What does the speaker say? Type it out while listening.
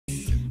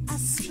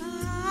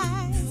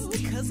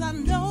'cause I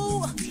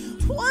know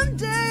one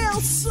day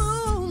I'll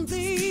soon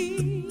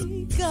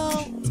be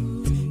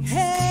gone.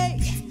 Hey,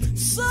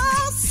 so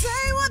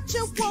say what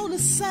you wanna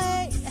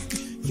say.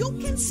 You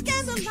can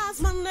scandalize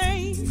my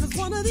name, 'cause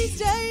one of these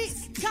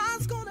days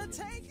God's gonna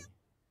take it.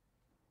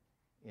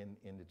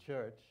 In the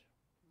church,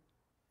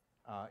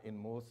 in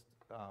most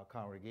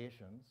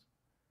congregations,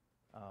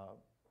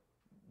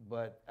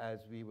 but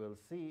as we will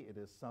see, it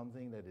is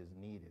something that is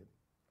needed.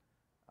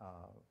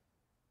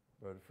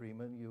 Brother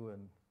Freeman, you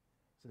and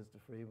Sister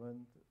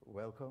Freeman,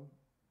 welcome.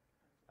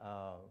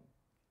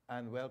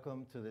 And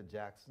welcome to the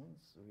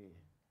Jacksons,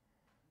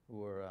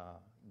 who are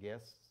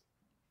guests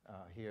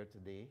here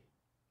today.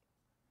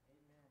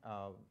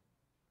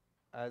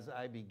 As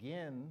I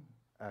begin,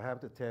 I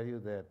have to tell you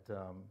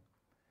that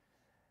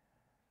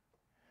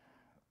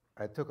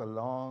I took a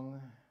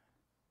long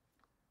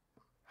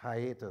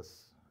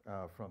hiatus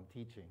from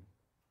teaching.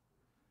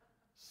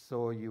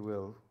 So you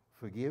will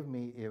forgive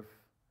me if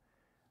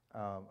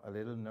a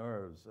little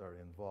nerves are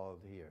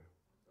involved here.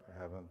 I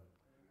haven't,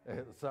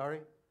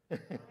 sorry?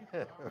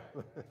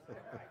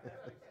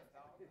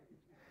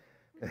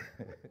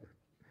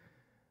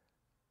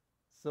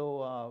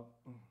 So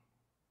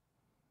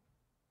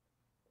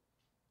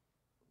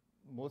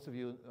most of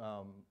you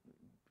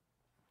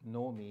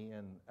know me,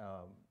 and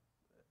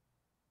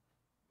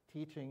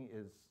teaching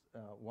is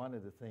one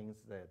of the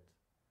things that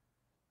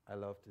I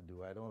love to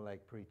do. I don't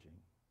like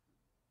preaching,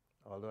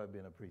 although I've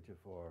been a preacher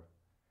for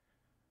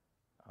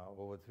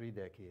over 3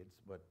 decades,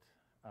 but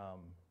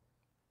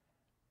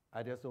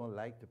I just don't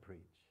like to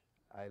preach.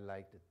 I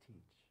like to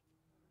teach.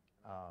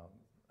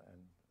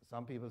 And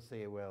some people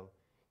say, well,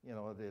 you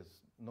know,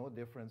 there's no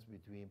difference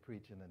between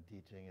preaching and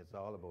teaching. It's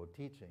all about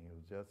teaching.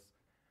 It's just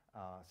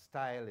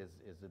style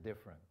is the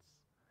difference.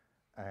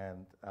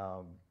 And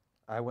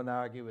I wouldn't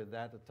argue with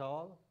that at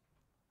all.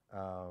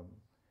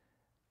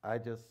 I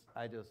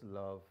just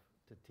love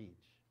to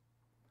teach.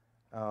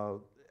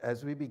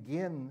 As we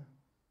begin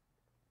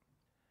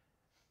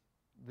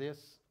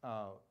this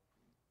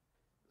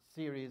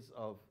series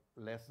of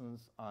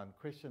lessons on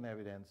Christian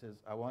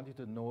evidences, I want you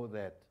to know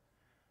that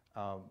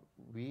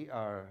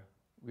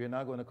we're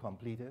not going to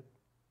complete it.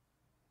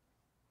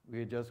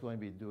 We're just going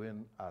to be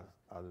doing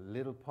a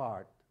little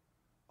part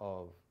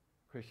of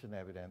Christian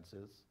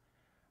evidences.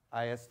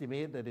 I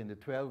estimate that in the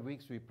 12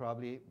 weeks we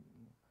probably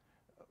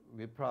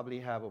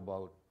have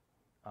about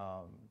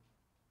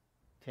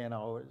 10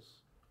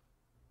 hours,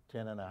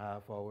 10 and a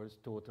half hours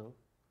total.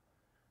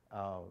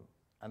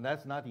 And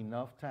that's not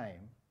enough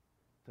time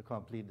to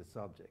complete the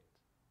subject,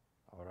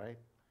 all right?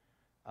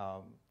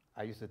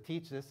 I used to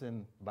teach this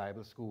in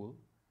Bible school,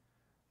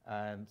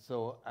 and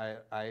so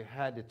I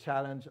had the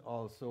challenge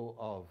also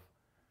of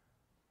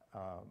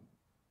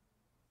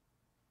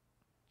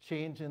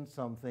changing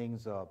some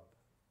things up,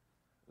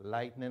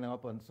 lightening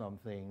up on some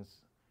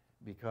things,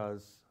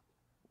 because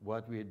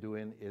what we're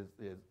doing is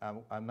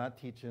I'm not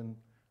teaching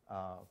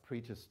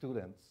preacher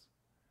students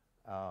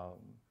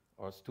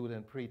or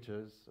student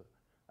preachers,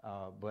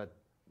 but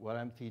what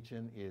I'm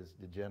teaching is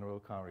the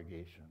general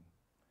congregation.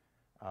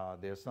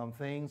 There's some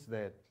things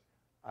that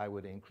I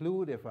would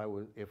include if I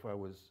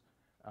was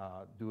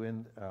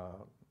doing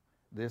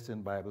this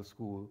in Bible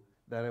school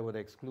that I would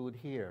exclude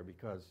here,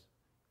 because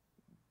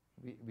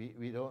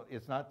we don't.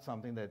 It's not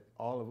something that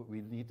we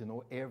need to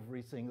know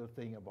every single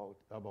thing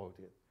about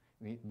it.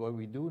 But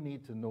we do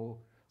need to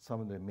know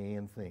some of the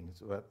main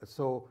things.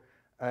 So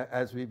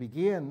as we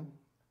begin,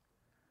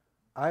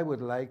 I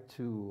would like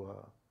to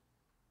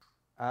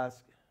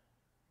ask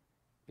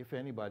if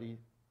anybody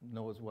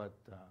knows what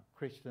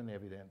Christian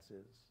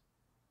evidences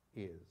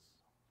is.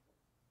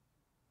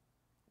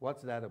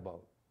 What's that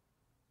about?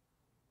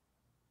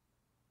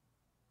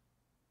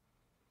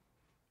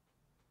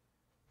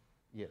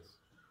 Yes.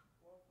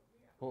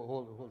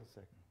 Hold a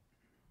second.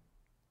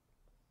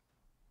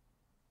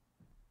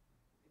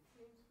 It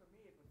seems for me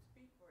it would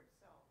speak for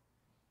itself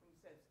when he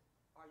says,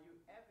 "Are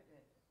you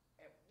evident?"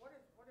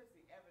 What is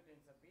the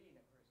evidence of being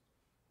a Christian?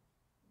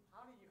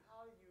 How can you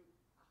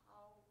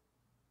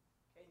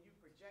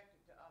project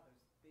it to others?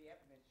 The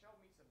evidence. Show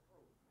me some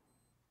proof.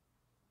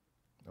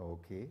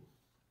 Okay.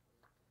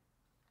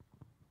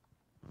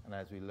 And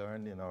as we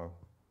learned in our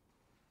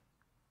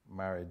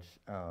marriage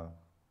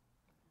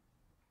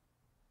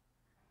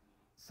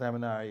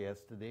seminar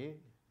yesterday,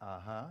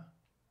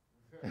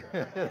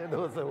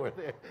 those that were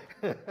there.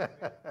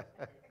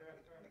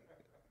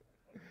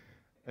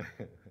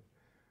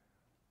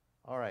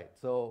 All right,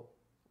 so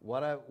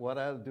what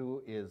I'll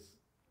do is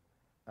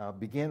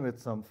begin with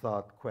some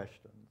thought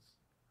questions.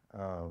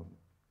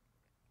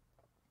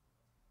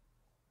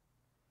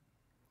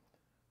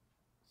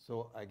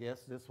 So I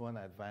guess this one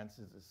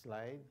advances the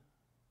slide.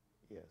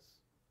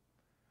 Yes.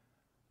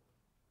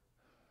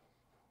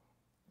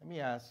 Let me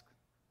ask,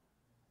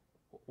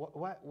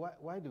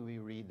 why do we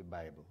read the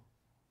Bible?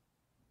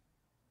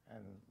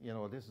 And you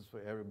know, this is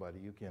for everybody.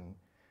 You can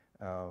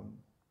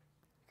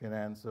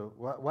answer.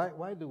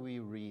 Why do we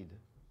read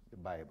the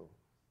Bible?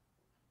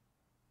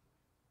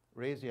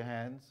 Raise your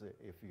hands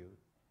if you.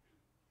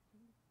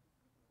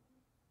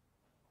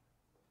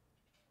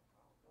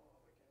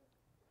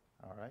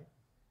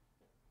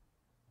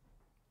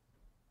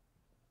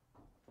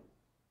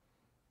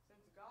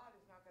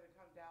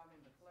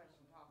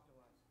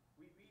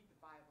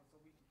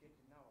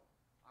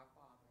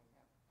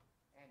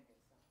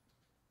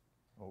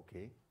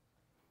 Okay.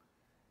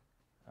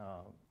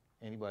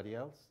 Anybody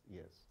else?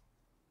 Yes.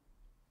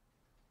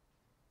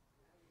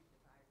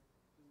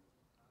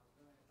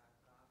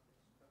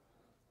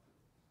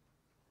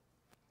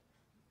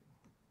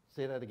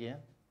 Say that again.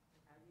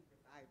 I read the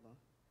Bible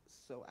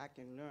so I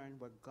can learn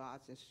what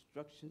God's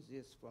instructions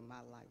is for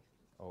my life.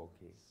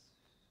 Okay.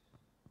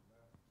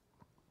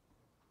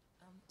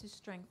 To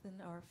strengthen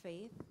our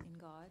faith in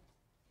God.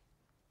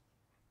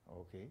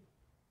 Okay.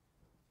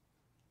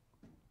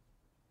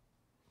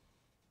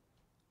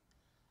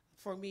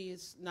 For me,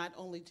 it's not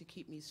only to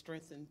keep me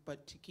strengthened,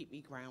 but to keep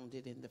me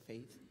grounded in the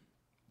faith.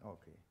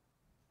 Okay.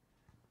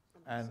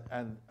 And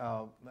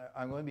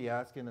I'm going to be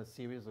asking a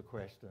series of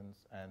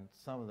questions, and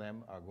some of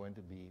them are going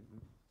to be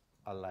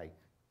alike.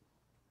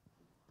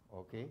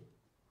 Okay?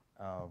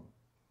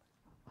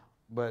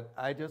 But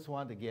I just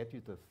want to get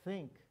you to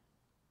think,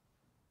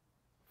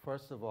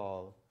 first of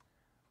all,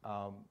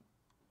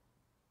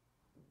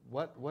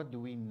 what do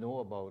we know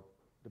about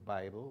the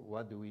Bible?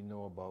 What do we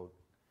know about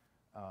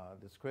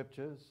the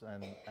Scriptures?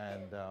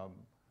 And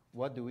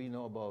what do we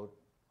know about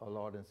our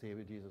Lord and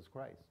Savior Jesus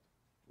Christ?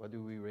 What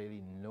do we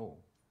really know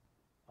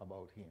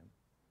about Him?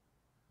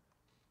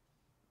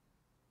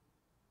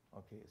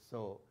 Okay,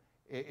 so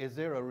is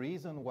there a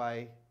reason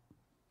why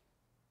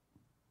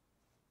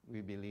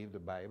we believe the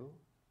Bible?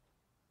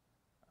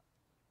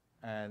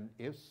 And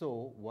if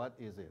so, what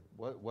is it?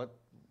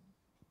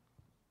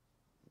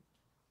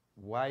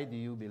 Why do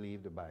you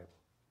believe the Bible?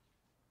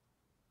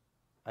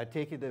 I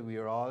take it that we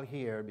are all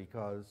here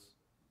because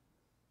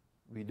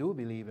we do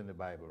believe in the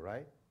Bible,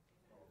 right?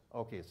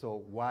 Okay,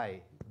 so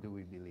why do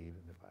we believe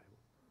in the Bible?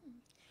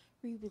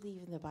 We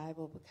believe in the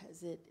Bible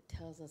because it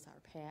tells us our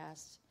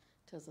past,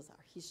 tells us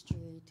our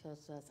history,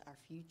 tells us our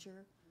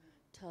future,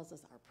 tells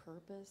us our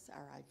purpose,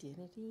 our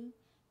identity.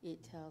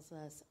 It tells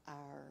us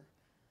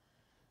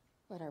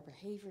what our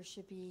behavior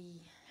should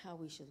be, how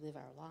we should live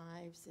our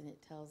lives, and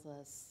it tells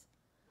us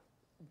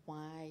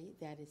why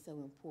that is so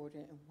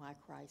important and why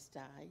Christ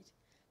died.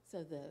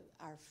 So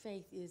our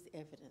faith is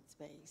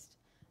evidence-based,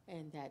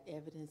 and that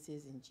evidence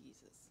is in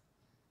Jesus.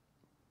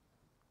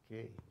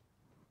 Okay.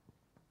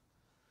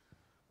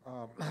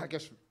 I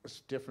guess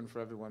it's different for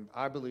everyone.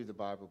 I believe the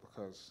Bible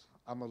because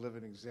I'm a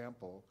living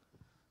example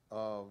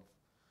of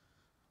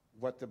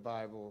what the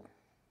Bible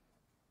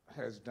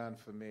has done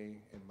for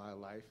me in my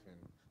life and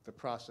the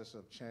process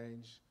of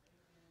change.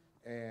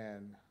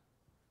 And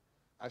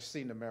I've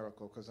seen the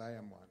miracle because I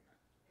am one.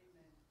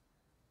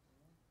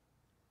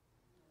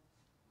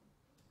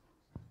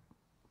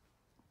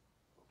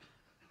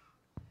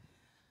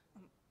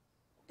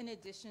 In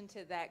addition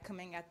to that,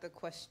 coming at the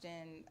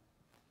question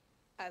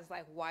as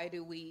like, why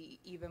do we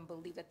even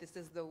believe that this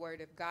is the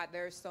word of God?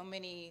 There are so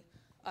many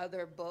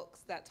other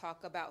books that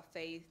talk about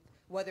faith,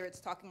 whether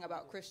it's talking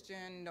about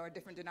Christian or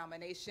different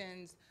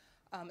denominations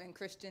in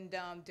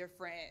Christendom,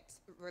 different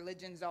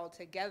religions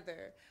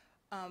altogether.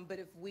 But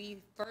if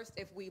we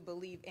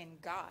believe in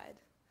God,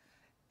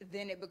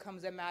 then it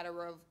becomes a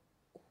matter of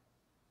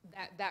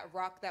that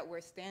rock that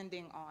we're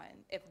standing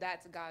on. If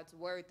that's God's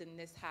word, then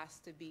this has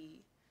to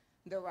be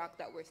the rock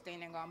that we're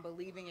standing on,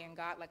 believing in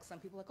God. Like some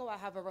people are like, oh, I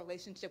have a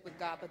relationship with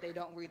God, but they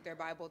don't read their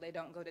Bible, they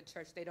don't go to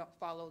church, they don't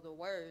follow the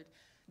word.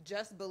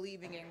 Just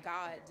believing in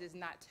God does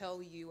not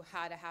tell you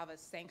how to have a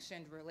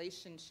sanctioned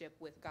relationship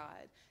with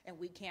God. And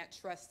we can't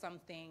trust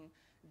something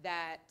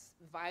that's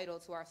vital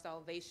to our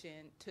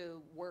salvation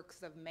to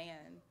works of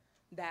man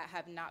that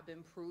have not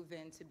been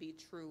proven to be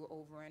true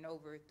over and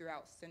over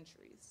throughout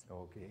centuries.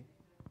 Okay.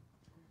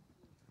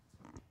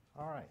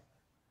 All right.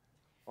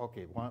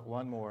 Okay,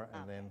 one more,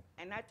 and then...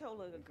 And I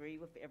totally agree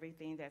with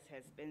everything that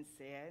has been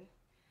said,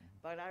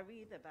 but I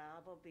read the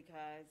Bible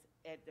because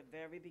at the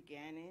very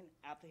beginning,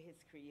 after his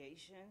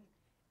creation,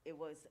 it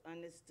was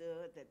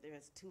understood that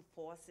there's two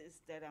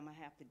forces that I'm going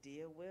to have to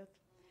deal with.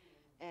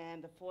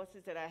 And the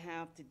forces that I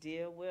have to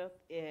deal with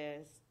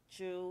is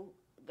true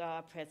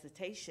God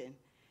presentation,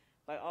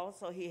 but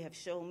also he have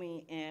shown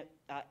me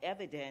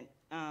evident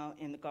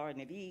in the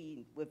Garden of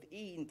Eden, with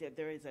Eden, that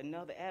there is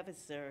another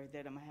adversary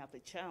that I'm going to have to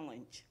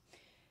challenge.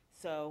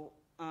 So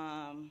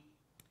I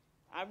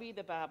read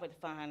the Bible to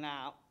find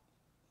out.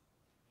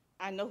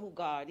 I know who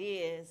God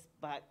is,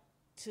 but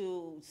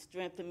to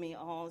strengthen me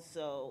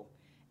also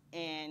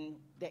in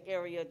the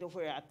area to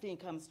where I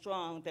think I'm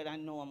strong, that I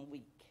know I'm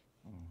weak.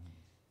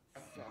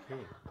 So.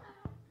 Okay.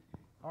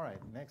 All right,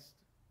 next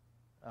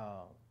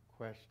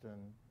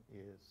question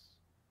is...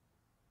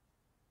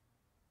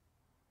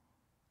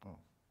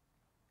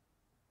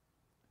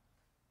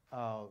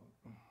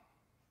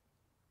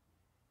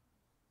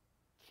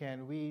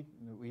 Can we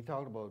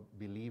talked about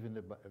believing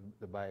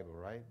the Bible,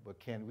 right? But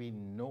can we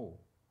know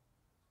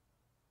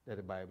that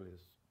the Bible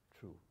is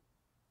true?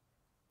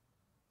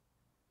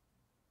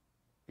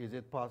 Is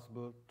it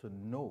possible to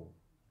know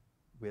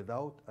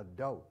without a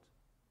doubt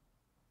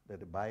that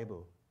the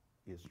Bible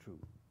is true?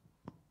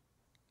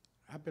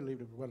 I believe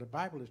that, the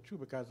Bible is true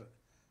because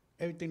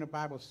everything the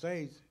Bible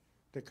says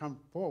to come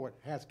forward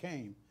has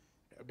came,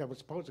 that was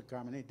supposed to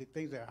come, and the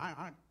things that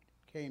aren't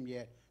came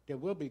yet, that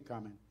will be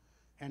coming.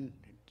 And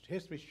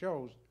history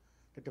shows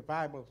that the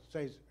Bible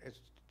says, it's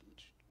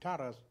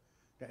taught us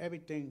that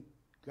everything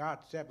God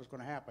said was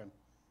going to happen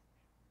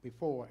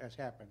before has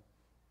happened.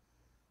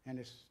 And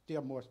there's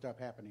still more stuff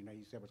happening that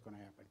he said was going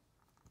to happen.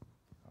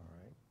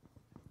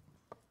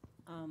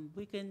 All right.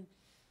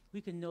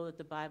 We can know that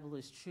the Bible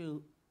is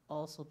true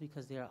also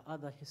because there are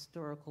other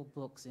historical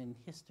books in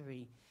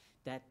history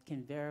that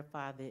can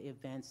verify the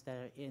events that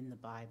are in the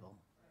Bible.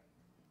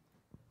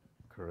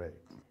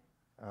 Correct.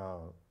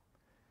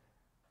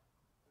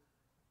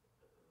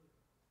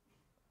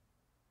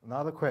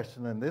 Another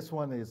question, and this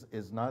one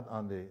is not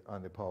on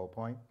the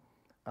PowerPoint.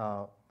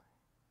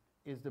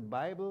 Is the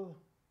Bible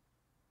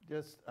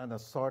just an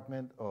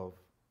assortment of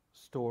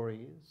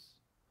stories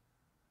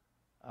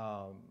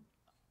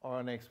or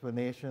an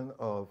explanation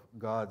of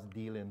God's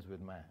dealings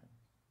with man?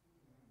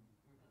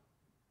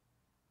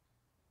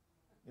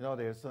 You know,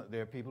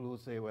 there are people who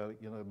say, well,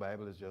 you know, the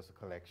Bible is just a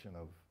collection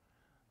of,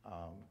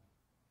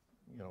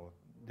 you know,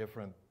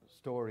 different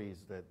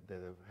stories that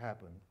have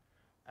happened,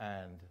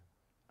 and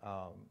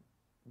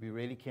we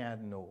really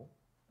can't know.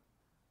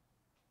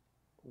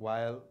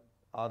 While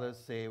others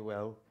say,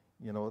 well,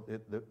 you know,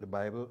 the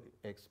Bible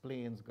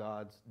explains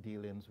God's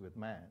dealings with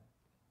man.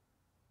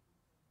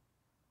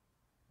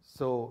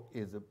 So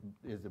is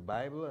the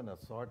Bible an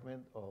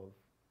assortment of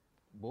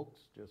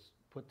books just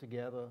put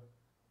together,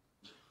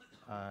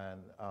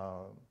 and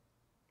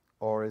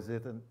or is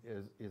it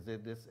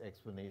this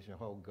explanation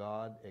how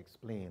God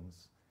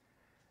explains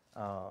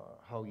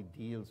how He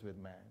deals with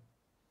man?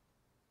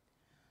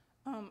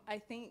 I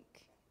think,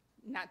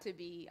 not to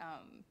be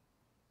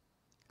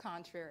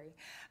contrary,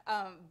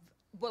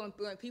 when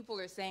people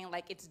are saying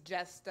like it's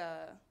just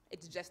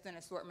an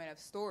assortment of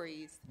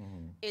stories,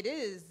 it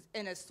is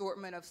an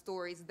assortment of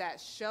stories that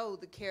show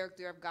the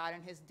character of God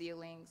and His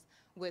dealings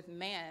with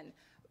man.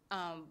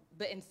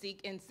 But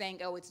in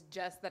saying, oh, it's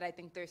just that, I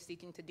think they're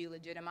seeking to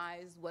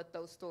delegitimize what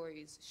those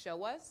stories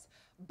show us.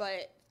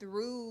 But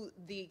through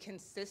the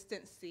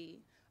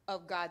consistency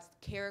of God's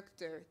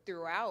character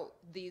throughout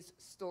these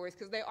stories,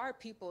 because they are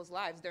people's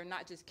lives, they're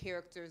not just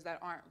characters that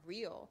aren't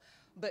real.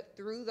 But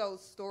through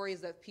those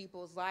stories of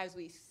people's lives,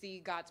 we see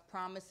God's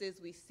promises,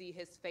 we see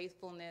His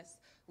faithfulness,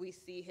 we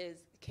see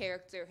His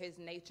character, His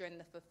nature, and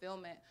the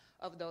fulfillment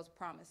of those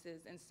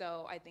promises. And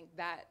so I think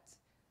that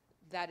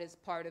is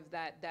part of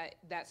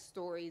that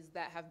stories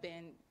that have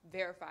been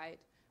verified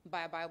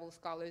by Bible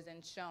scholars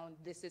and shown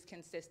this is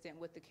consistent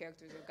with the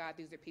characters of God.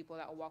 These are people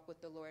that will walk with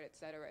the Lord, et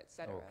cetera, et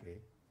cetera.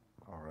 Okay,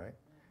 all right.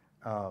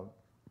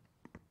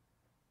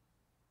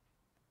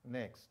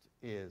 Next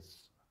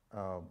is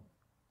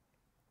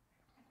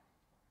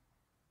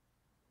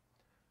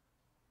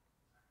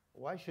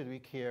why should we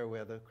care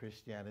whether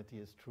Christianity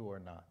is true or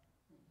not?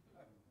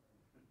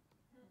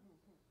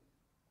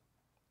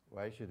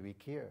 Why should we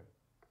care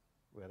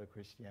whether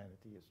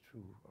Christianity is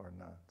true or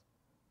not?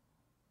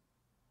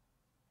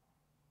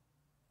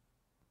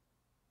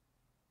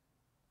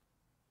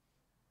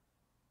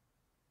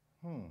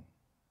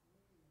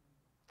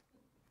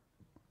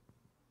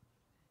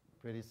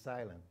 Pretty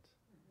silent.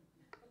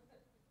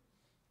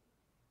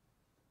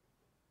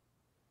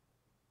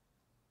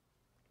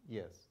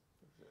 Yes.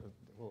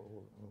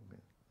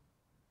 Okay.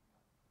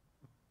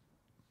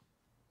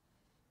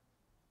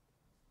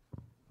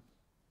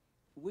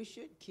 We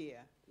should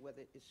care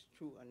whether it's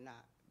true or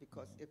not,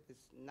 because if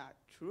it's not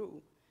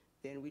true,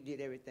 then we did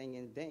everything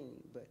in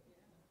vain. But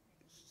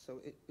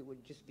so it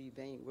would just be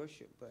vain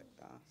worship. But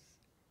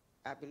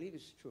I believe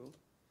it's true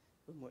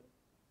from what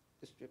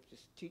the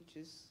scriptures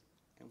teaches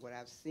and what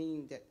I've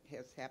seen that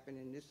has happened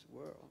in this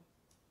world.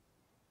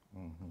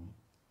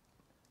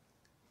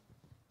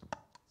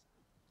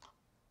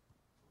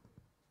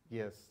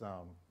 Yes,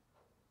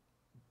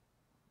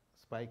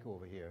 Spike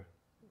over here.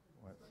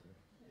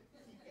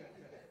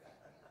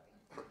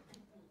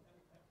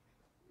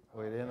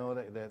 Oh, you didn't know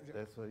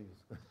that's what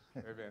he's...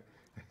 Amen.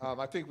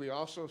 I think we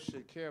also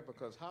should care,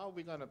 because how are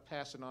we going to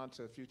pass it on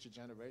to future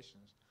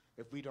generations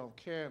if we don't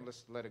care and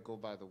let's let it go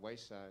by the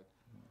wayside?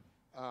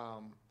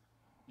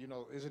 You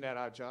know, isn't that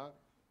our job?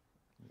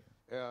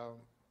 Yeah.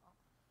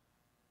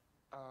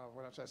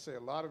 What I'm trying to say, a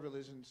lot of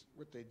religions,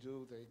 what they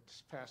do, they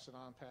just pass it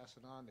on,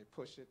 they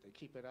push it, they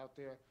keep it out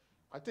there.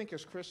 I think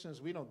as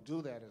Christians, we don't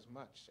do that as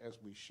much as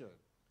we should.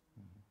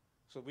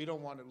 So we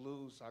don't want to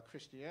lose our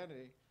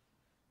Christianity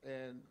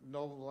and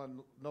no one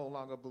no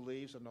longer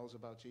believes or knows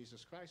about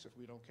Jesus Christ if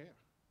we don't care.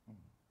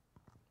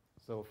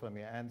 So from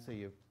your answer,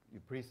 you're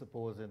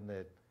presupposing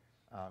that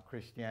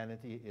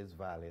Christianity is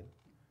valid,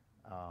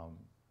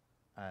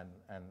 and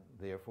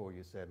therefore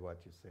you said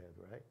what you said,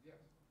 right? Yes.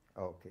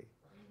 Okay.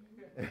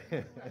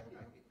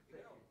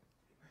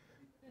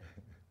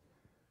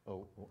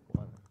 Oh,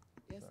 one.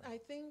 Yes, I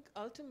think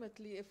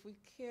ultimately if we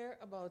care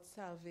about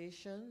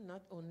salvation,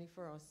 not only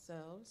for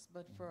ourselves,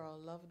 but for our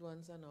loved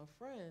ones and our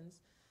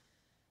friends,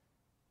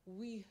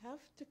 we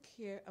have to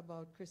care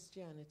about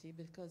Christianity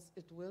because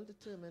it will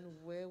determine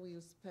where we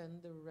will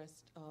spend the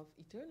rest of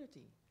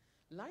eternity.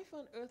 Life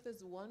on earth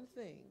is one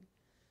thing,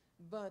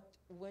 but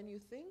when you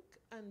think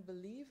and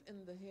believe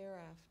in the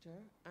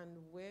hereafter and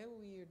where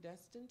we are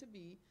destined to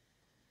be,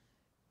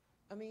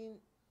 I mean,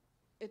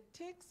 it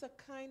takes a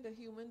kind of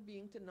human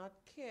being to not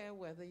care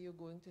whether you're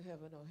going to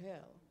heaven or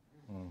hell.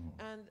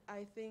 And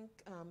I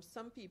think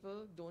some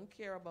people don't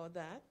care about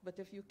that, but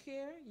if you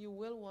care, you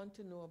will want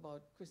to know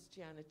about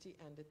Christianity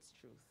and its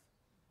truth.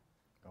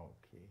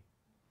 Okay.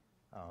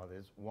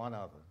 There's one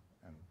other,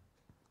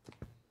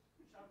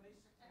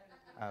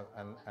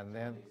 and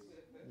then,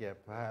 yeah,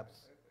 perhaps,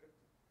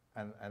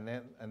 and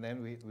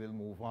then we'll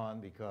move on,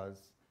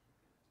 because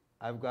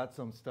I've got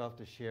some stuff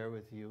to share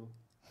with you,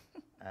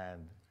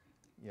 and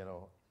you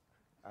know,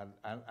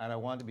 and I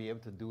want to be able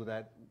to do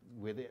that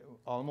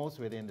almost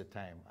within the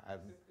time.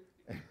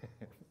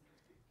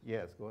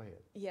 Yes, go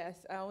ahead.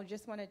 Yes, I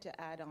just wanted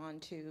to add on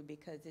too,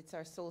 because it's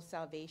our soul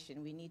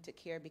salvation. We need to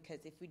care,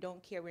 because if we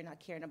don't care, we're not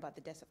caring about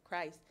the death of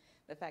Christ,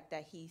 the fact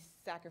that he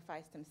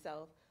sacrificed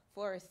himself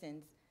for our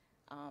sins.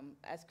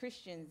 As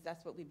Christians,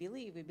 that's what we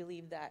believe. We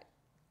believe that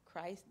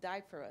Christ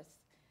died for us,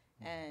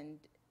 and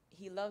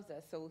he loves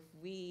us. So if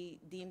we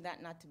deem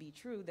that not to be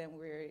true, then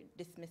we're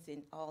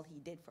dismissing all he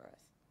did for us.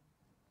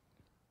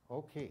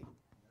 Okay.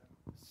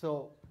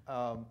 So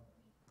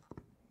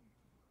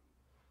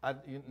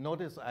you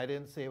notice I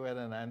didn't say whether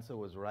an answer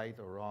was right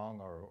or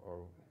wrong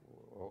or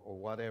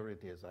whatever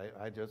it is.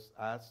 I just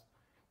asked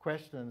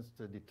questions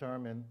to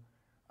determine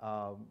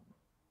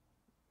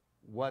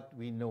what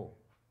we know,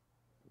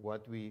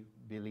 what we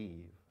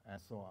believe, and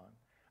so on.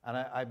 And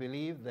I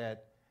believe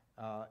that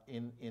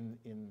in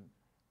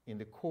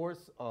the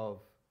course of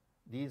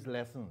these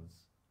lessons,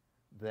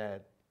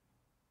 that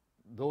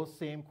those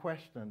same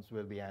questions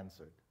will be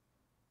answered.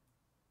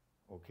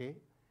 Okay?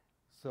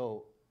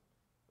 So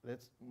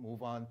let's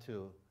move on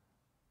to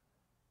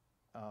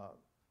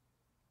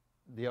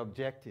the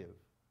objective.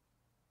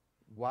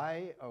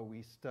 Why are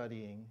we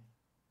studying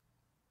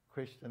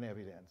Christian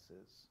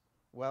evidences?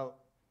 Well,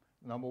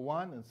 number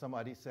one, and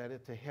somebody said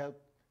it, to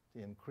help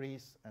to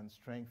increase and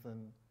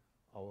strengthen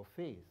our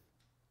faith.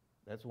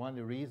 That's one of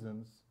the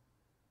reasons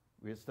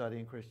we're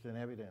studying Christian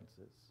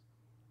evidences.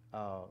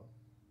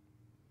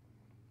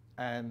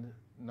 And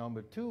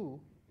number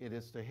two, it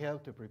is to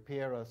help to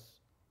prepare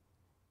us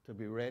to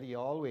be ready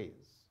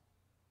always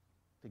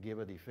to give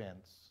a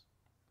defense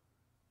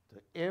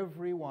to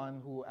everyone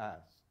who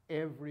asks,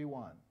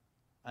 everyone.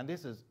 And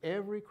this is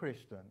every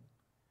Christian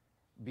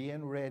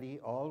being ready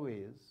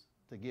always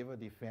to give a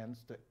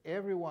defense to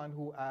everyone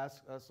who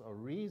asks us a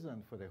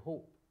reason for the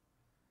hope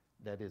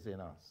that is in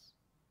us.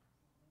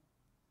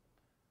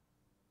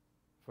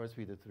 1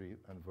 Peter 3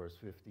 and verse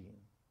 15.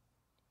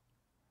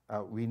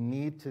 We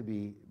need to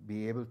be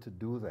able to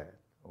do that,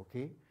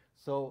 okay?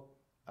 So,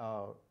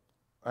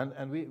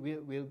 and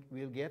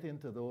we'll get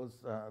into those,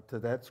 to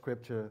that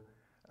scripture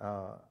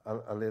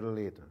a little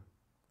later.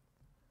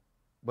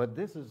 But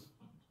this is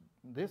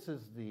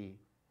the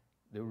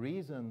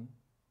reason,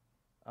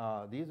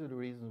 these are the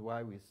reasons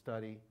why we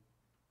study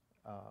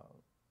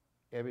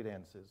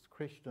evidences,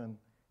 Christian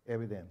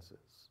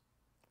evidences,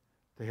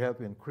 to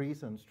help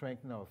increase and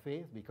strengthen our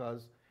faith,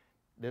 because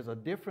there's a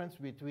difference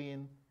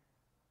between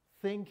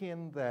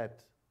thinking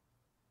that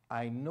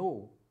I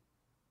know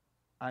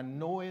and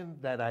knowing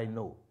that I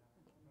know.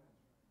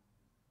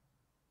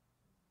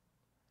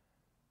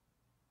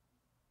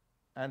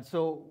 And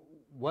so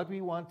what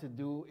we want to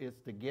do is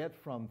to get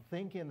from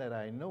thinking that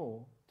I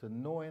know to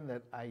knowing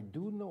that I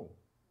do know.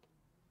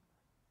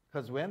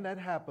 Because when that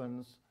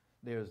happens,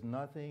 there's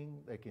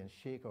nothing that can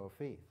shake our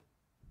faith.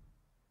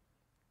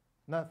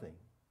 Nothing.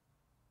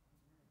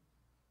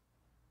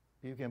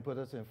 You can put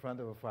us in front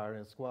of a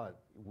firing squad.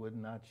 It would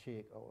not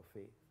shake our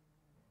faith.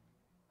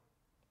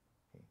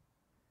 Okay.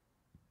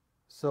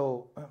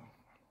 So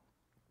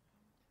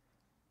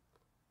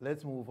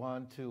let's move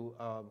on to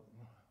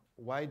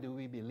why do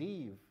we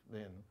believe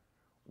then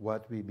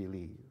what we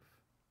believe?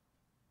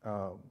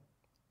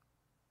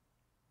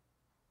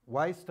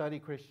 Why study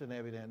Christian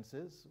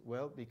evidences?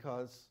 Well,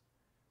 because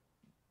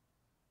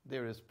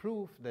there is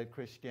proof that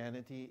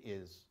Christianity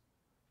is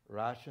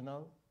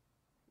rational,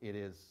 it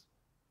is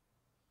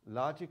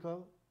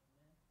logical,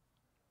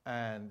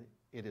 and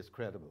it is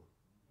credible.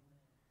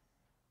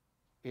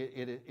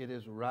 It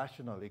is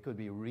rational. It could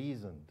be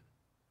reasoned.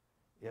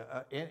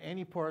 Yeah,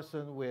 any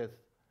person with,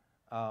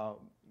 that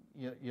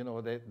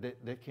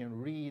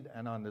can read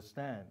and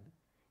understand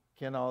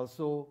can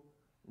also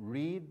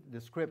read the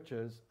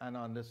scriptures and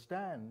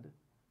understand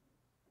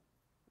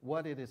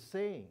what it is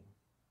saying.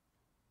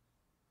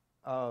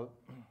 I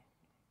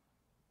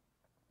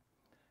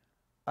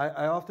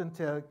often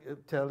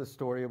tell the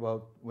story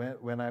about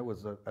when I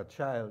was a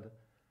child.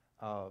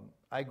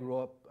 I grew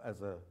up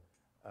as a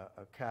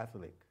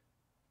Catholic.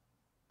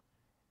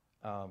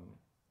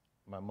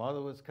 My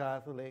mother was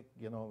Catholic.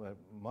 My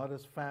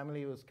mother's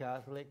family was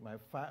Catholic. My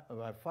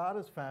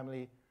father's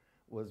family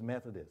was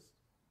Methodist,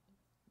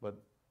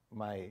 but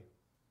my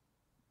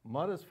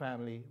mother's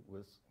family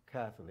was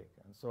Catholic,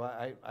 and so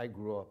I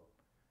grew up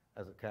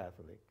as a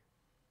Catholic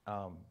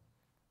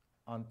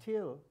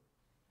until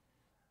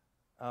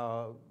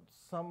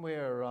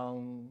somewhere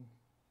around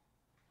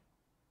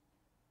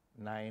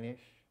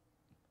 9-ish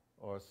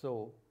or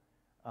so,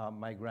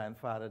 my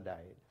grandfather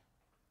died.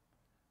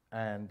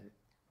 And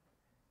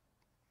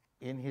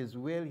in his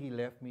will, he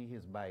left me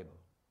his Bible.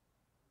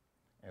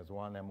 It's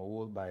one of them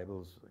old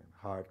Bibles,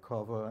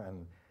 hardcover,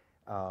 and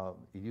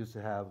it used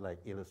to have like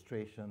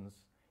illustrations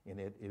in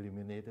it,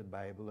 illuminated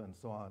Bible, and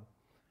so on.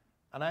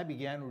 And I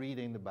began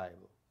reading the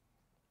Bible.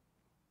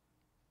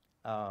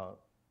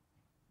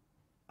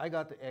 I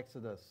got to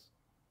Exodus.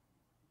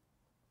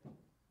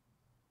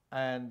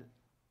 And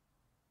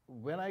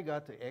when I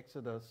got to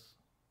Exodus,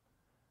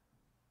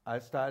 I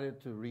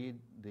started to read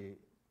the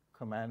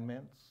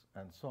commandments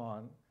and so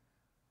on.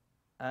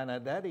 And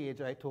at that age,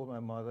 I told my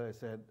mother, I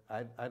said,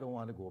 I don't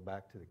want to go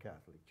back to the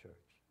Catholic Church.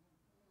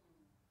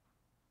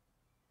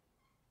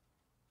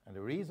 And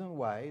the reason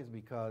why is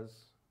because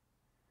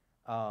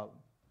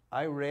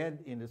I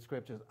read in the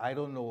scriptures, I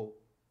don't know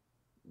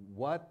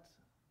what,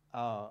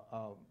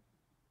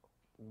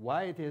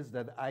 why it is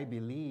that I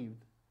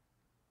believed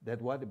that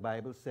what the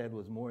Bible said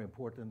was more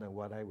important than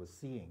what I was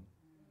seeing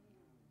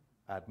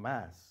at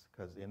Mass.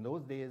 Because in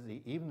those days,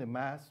 even the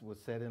Mass was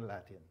said in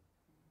Latin.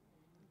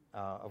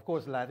 Of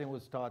course, Latin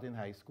was taught in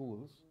high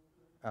schools.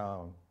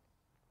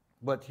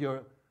 But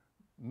your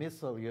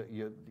missal,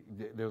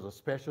 there's a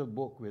special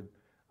book with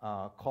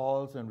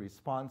calls and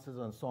responses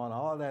and so on.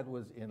 All that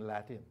was in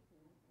Latin.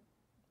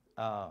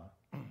 And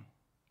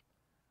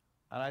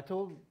I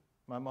told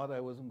my mother I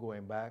wasn't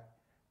going back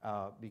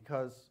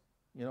because,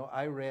 you know,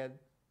 I read,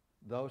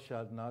 "Thou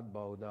shalt not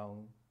bow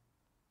down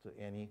to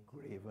any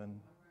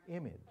graven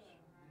image."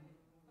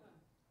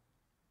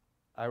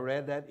 I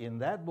read that in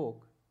that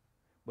book,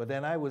 but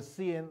then I was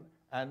seeing,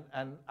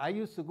 and I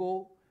used to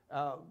go,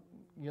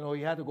 you know,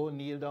 you had to go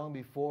kneel down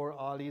before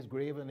all these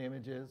graven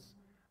images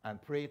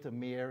and pray to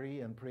Mary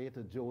and pray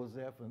to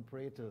Joseph and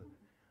pray to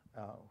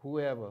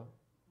whoever.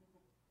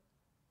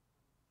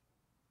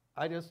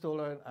 I just told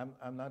her,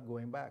 I'm not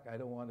going back. I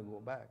don't want to go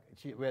back.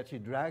 She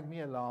dragged me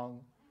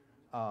along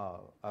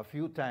a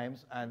few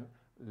times, and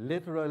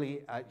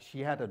literally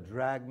she had to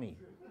drag me.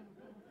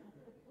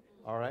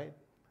 All right?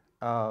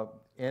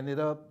 Ended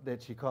up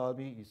that she called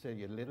me, you said,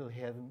 "You little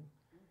heathen,"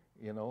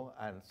 you know,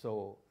 and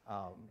so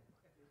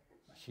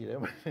she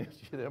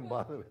didn't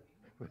bother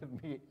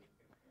with me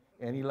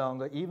any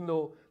longer, even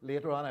though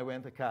later on I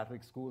went to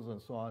Catholic schools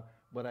and so on,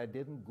 but I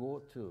didn't go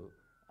to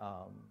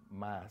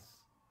Mass.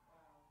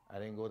 I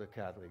didn't go to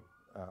Catholic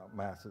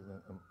Masses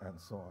and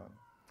so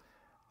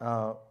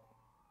on.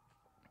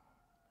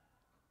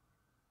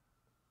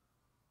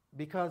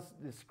 Because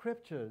the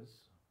scriptures,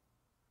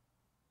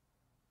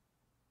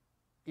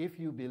 if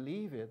you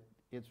believe it,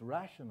 it's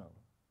rational.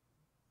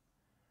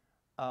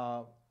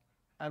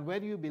 And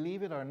whether you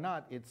believe it or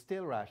not, it's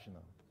still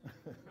rational.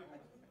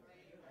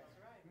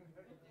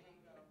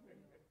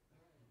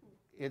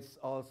 It's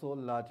also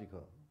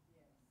logical.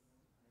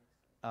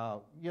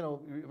 You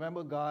know,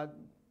 remember God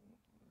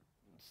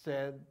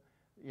said,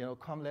 you know,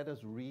 "Come, let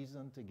us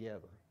reason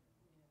together."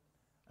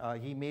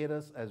 He made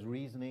us as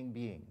reasoning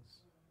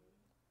beings,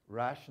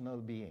 rational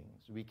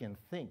beings. We can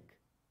think.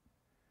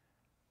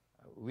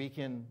 We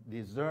can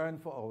discern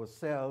for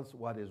ourselves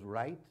what is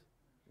right,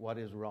 what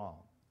is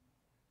wrong.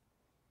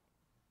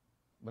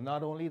 But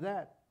not only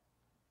that,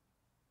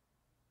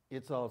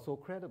 it's also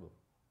credible.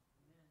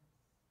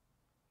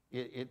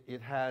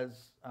 It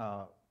has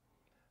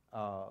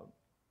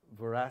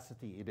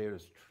veracity. There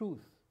is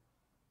truth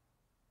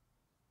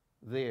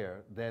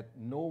there that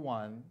no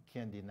one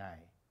can deny.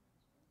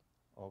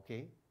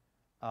 Okay?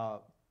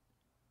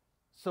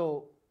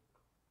 So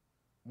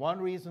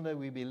one reason that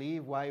we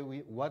believe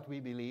what we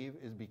believe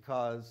is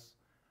because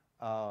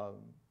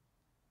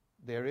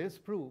there is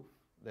proof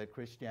that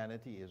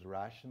Christianity is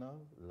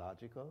rational,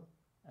 logical,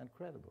 and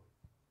credible.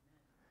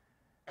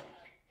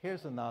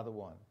 Here's another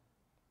one.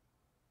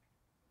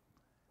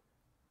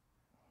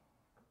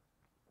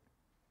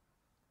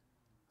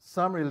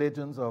 Some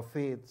religions or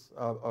faiths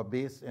are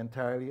based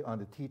entirely on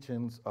the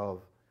teachings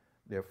of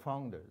their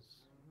founders.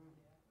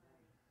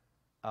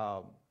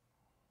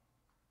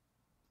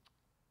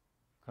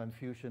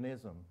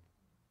 Confucianism,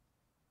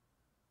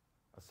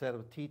 a set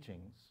of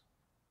teachings,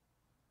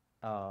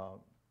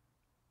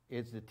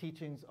 it's the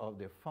teachings of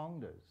their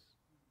founders,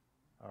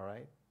 all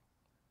right?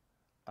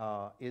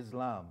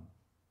 Islam,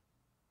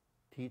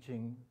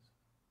 teachings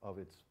of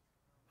its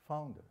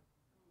founder.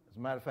 As a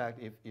matter of fact,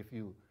 if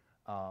you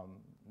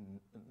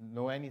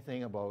know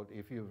anything about,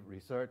 if you've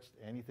researched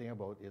anything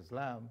about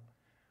Islam,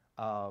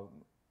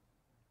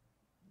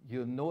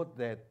 you'll note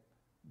that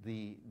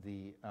the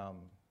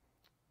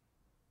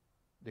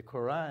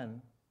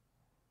Quran,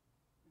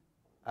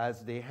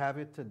 as they have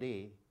it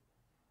today,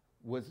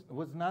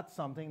 was not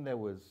something that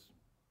was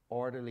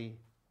orderly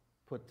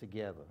put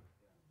together.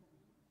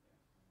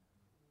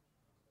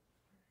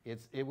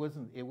 It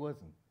wasn't.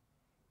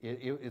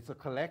 It's a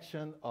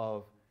collection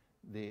of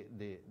the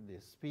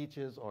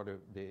speeches or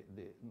the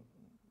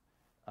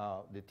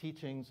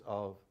teachings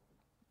of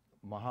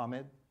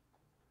Muhammad,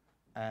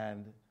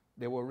 and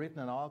they were written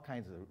on all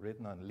kinds of,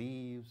 written on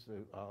leaves,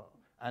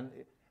 and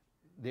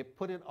they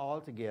put it all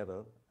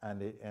together,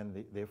 and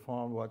they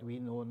formed what we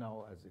know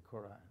now as the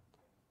Quran.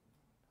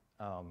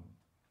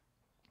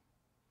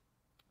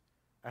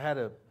 I had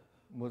a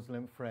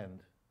Muslim friend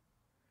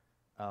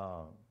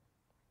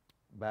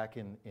back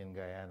in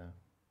Guyana,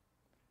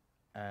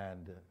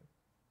 and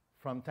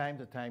from time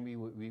to time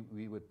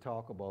we would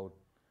talk about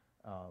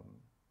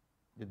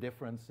the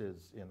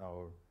differences in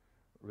our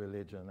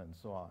religion and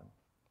so on.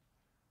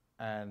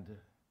 And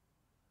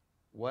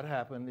what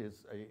happened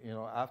is,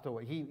 after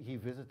he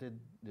visited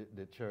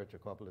the church a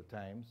couple of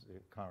times, the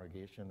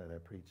congregation that I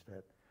preached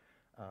at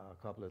a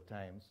couple of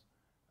times.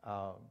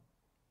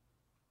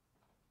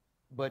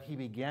 But he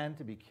began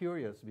to be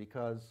curious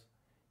because,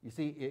 you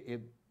see,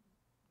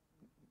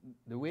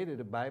 the way that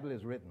the Bible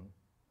is written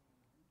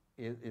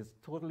is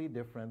totally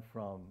different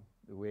from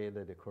the way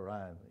that the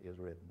Quran is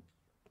written.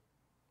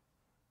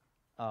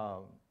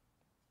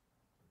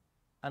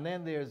 And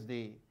then there's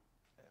the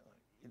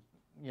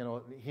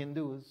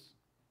Hindus,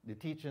 the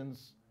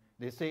teachings,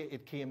 they say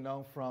it came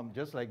down from,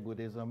 just like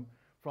Buddhism,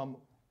 from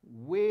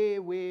way,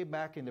 way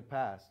back in the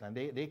past. And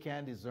they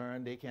can't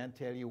discern, they can't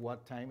tell you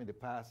what time in the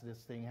past this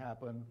thing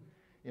happened,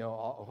 how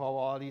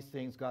all these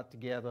things got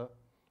together.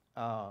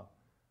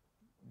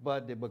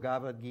 But the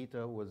Bhagavad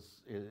Gita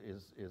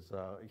is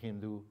a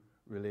Hindu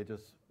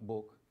religious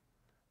book.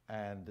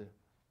 And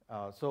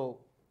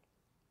so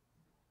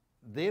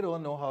they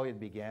don't know how it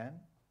began.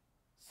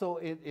 So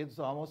it's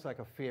almost like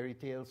a fairy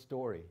tale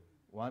story.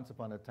 Once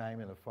upon a time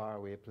in a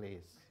faraway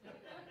place,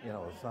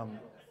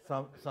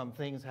 some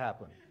things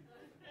happen.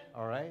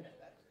 All right?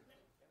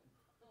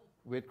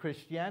 With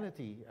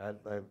Christianity,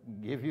 I'll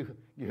give you,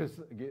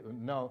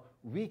 no,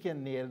 we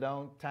can nail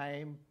down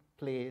time,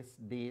 place,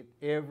 date,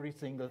 every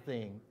single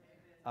thing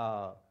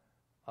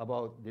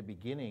about the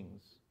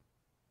beginnings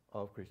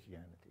of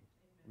Christianity.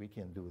 We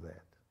can do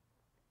that.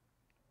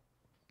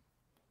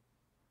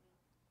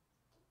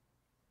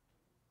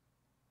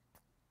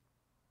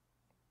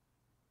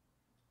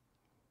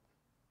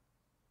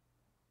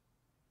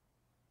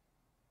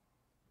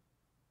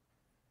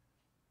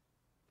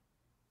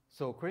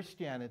 So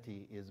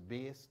Christianity is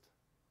based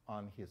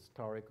on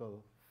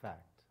historical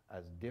fact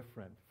as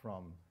different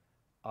from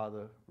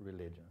other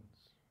religions.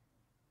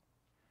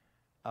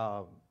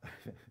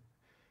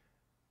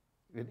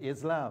 With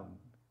Islam,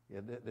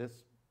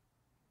 this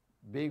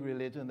big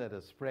religion that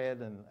has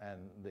spread and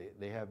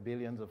they have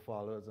billions of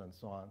followers and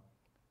so on.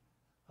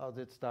 How's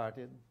it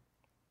started?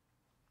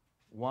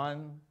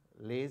 One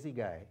lazy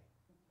guy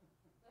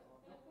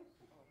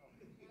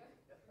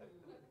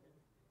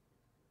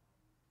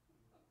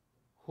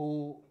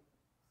who,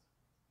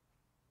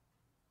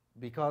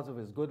 because of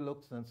his good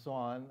looks and so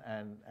on,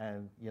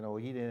 and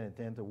he didn't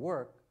intend to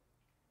work,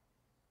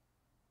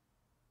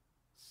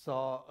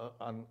 saw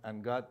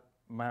and got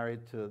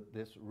married to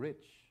this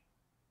rich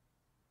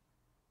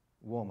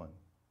woman.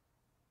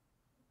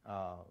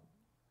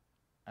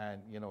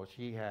 And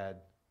she had,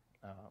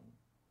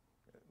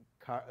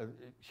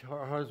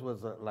 hers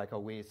was like a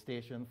way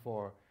station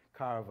for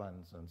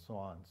caravans and so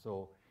on.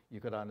 So you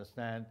could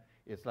understand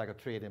it's like a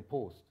trading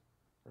post,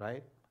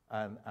 right?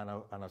 And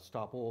a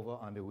stopover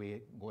on the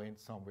way going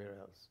somewhere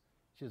else.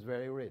 She's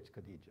very rich,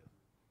 Khadija.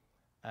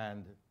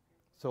 And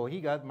so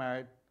he got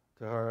married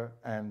to her,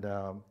 and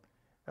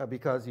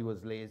because he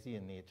was lazy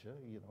in nature,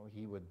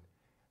 he would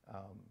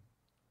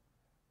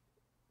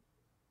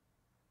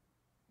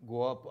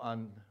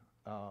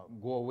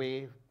go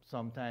away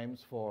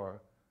sometimes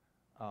for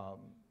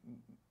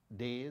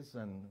days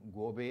and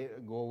go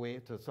away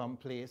to some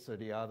place or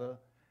the other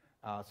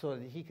so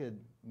that he could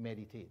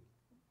meditate.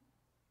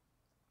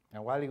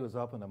 And while he was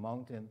up on the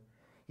mountain,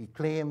 he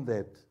claimed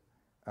that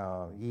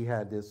he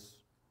had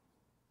this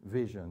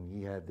vision,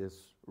 he had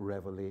this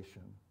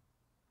revelation.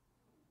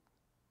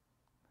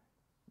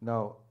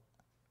 Now,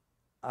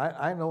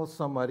 I know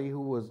somebody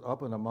who was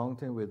up on a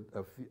mountain with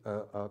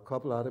a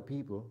couple other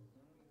people,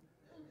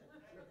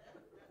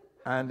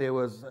 and there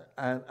was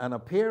an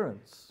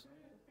appearance.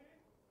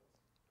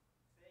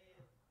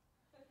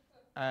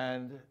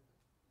 And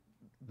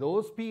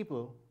those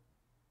people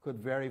could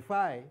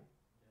verify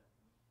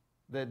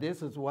that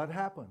this is what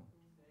happened.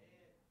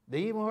 They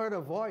even heard a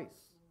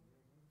voice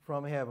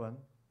from heaven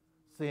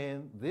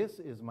saying, "This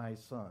is my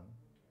son.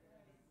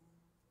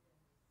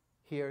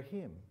 Hear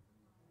him."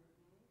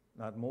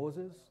 Not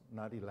Moses,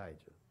 not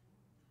Elijah.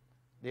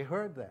 They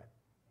heard that.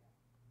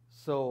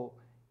 So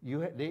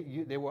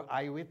they were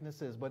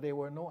eyewitnesses, but they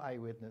were no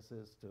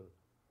eyewitnesses to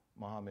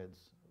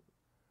Muhammad's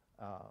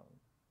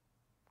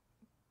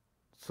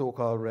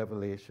so-called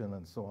revelation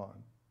and so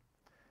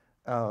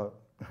on.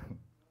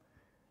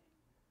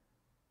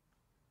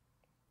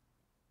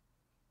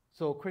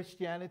 So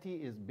Christianity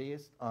is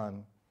based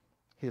on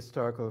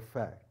historical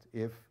fact.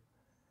 If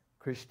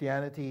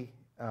Christianity,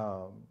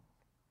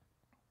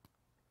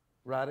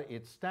 rather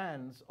it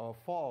stands or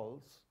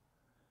falls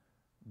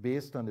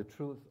based on the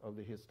truth of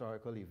the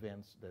historical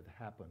events that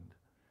happened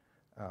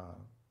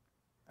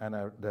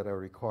and that are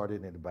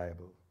recorded in the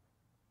Bible.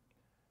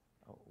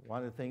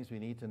 One of the things we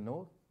need to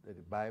know that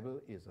the Bible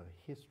is a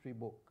history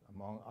book,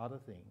 among other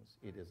things.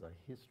 It is a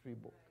history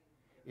book.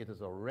 It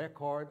is a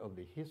record of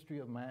the history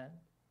of man.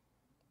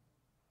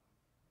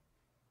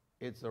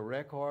 It's a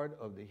record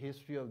of the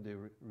history of the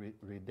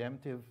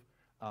redemptive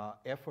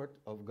effort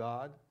of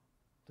God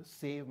to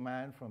save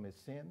man from his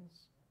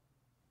sins.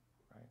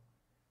 Right?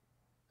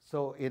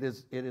 So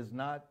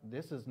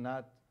this is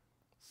not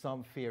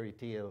some fairy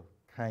tale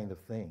kind of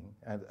thing,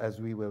 and as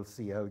we will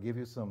see. I'll give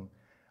you some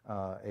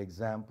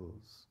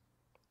examples.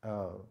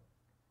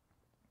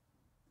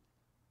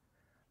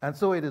 And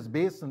so it is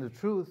based on the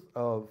truth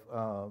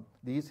of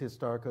these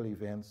historical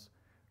events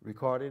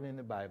recorded in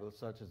the Bible,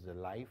 such as the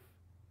life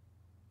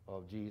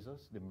of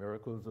Jesus, the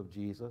miracles of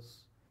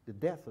Jesus, the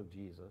death of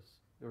Jesus,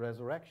 the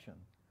resurrection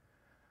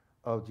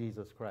of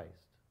Jesus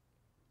Christ.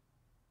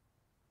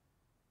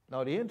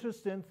 Now, the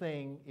interesting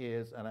thing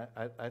is, and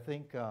I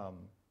think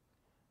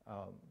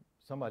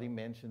somebody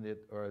mentioned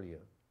it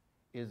earlier,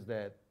 is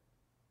that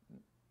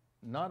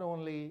not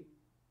only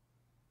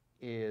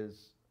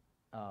is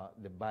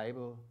the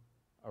Bible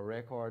a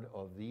record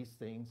of these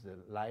things, the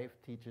life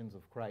teachings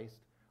of Christ,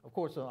 of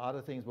course, on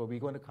other things, but we're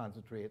going to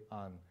concentrate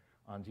on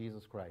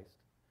Jesus Christ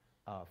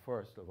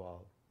first of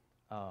all.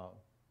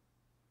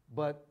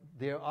 But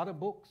there are other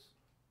books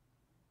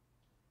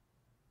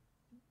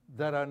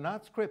that are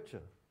not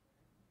scripture,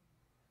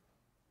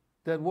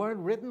 that weren't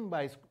written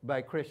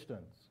by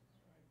Christians.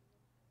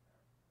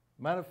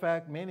 Matter of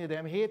fact, many of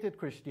them hated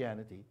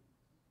Christianity,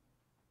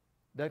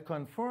 that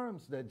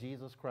confirms that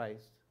Jesus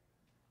Christ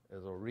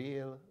is a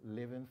real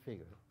living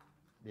figure.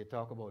 They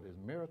talk about his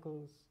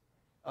miracles,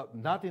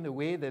 not in the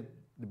way that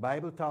the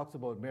Bible talks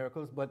about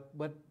miracles,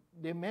 but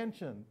they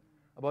mention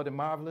about the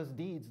marvelous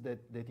deeds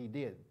that he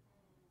did.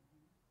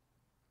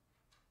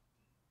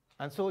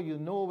 And so you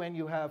know when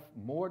you have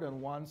more than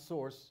one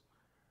source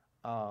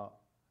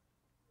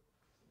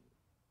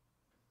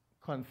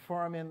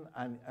confirming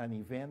an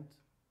event,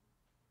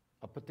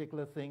 a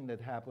particular thing that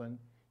happened,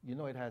 you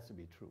know it has to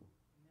be true.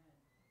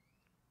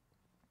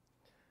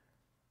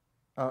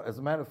 As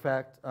a matter of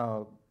fact,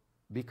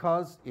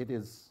 because it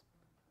is,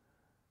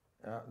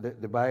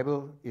 the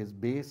Bible is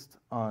based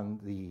on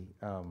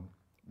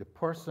the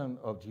person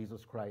of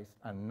Jesus Christ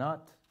and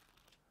not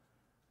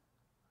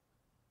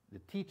the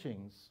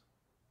teachings,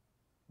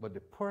 but the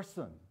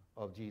person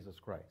of Jesus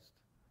Christ.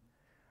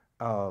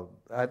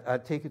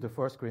 I'd take you to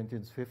 1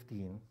 Corinthians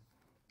 15,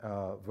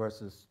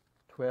 verses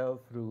 12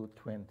 through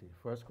 20.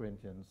 1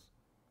 Corinthians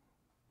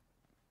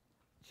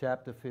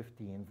chapter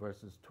 15,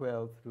 verses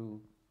 12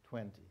 through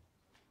 20.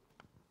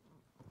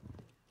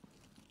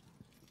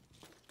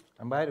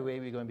 And by the way,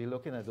 we're going to be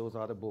looking at those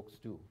other books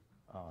too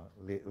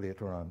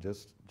later on,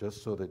 just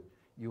so that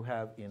you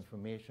have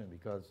information,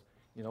 because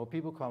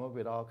people come up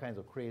with all kinds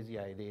of crazy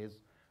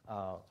ideas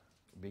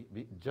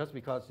just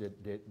because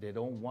they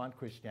don't want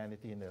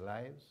Christianity in their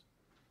lives.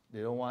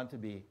 They don't want to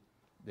be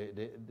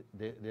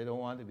they don't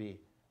want to be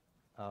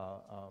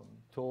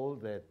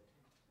told that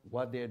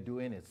what they're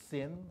doing is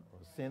sin or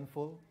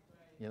sinful,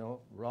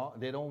 wrong.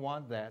 They don't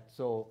want that.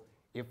 So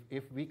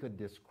if we could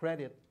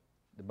discredit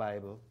the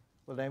Bible,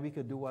 well, then we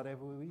could do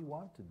whatever we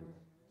want to do,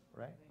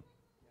 right?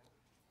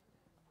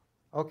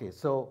 Okay,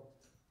 so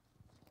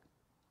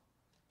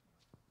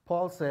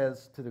Paul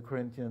says to the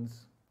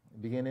Corinthians,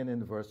 beginning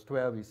in verse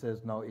 12, he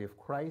says, "Now if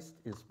Christ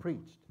is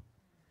preached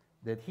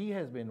that he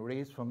has been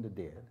raised from the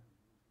dead,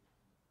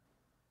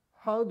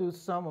 how do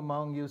some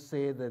among you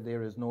say that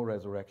there is no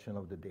resurrection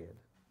of the dead?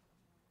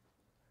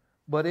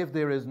 But if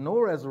there is no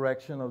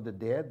resurrection of the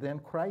dead, then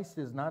Christ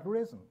is not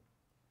risen."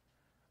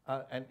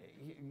 And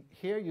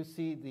here you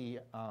see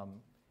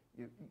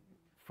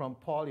from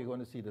Paul, you're going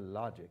to see the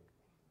logic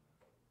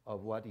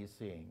of what he's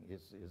saying,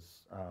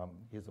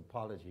 his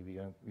apology.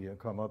 We're going to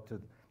come up to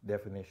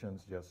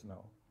definitions just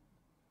now.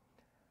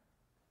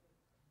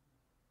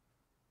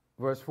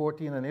 Verse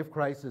 14, "And if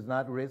Christ is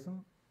not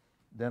risen,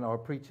 then our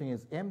preaching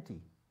is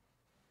empty,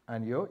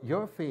 and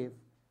your faith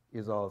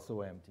is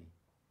also empty."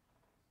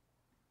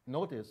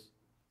 Notice,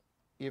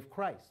 if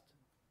Christ,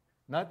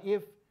 not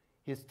if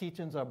his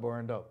teachings are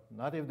burned up,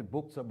 not if the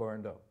books are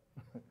burned up,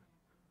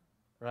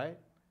 right?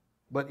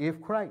 But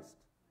if Christ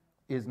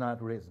is not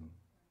risen,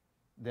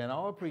 then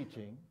our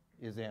preaching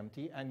is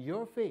empty, and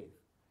your faith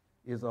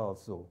is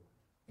also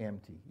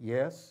empty.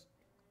 Yes,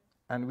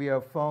 and we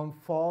have found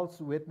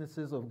false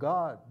witnesses of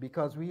God,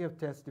 because we have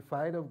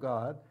testified of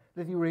God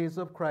that he raised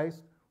up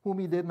Christ, whom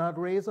he did not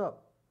raise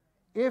up,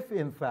 if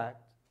in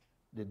fact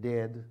the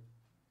dead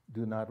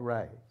do not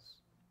rise.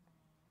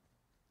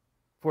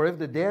 For if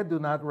the dead do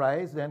not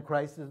rise, then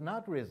Christ is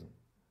not risen.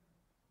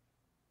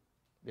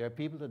 There are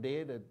people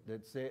today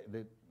that say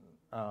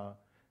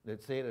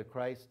that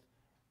Christ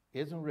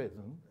isn't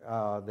risen,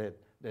 that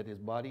his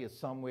body is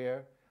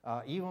somewhere.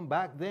 Even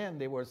back then,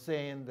 they were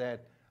saying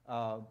that,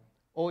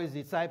 his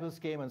disciples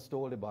came and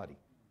stole the body.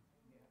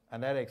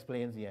 And that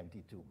explains the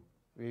empty tomb.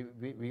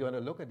 We're going to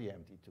look at the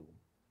empty tomb.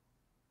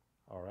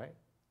 All right?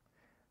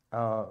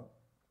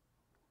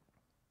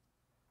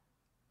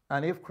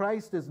 And if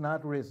Christ is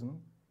not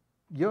risen,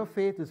 your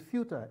faith is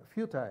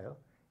futile.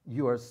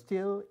 You are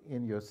still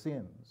in your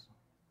sins.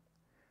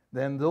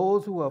 Then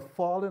those who have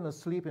fallen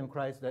asleep in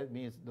Christ, that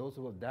means those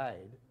who have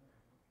died,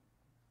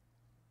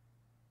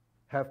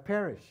 have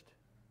perished.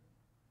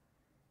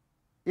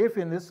 If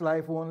in this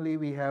life only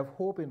we have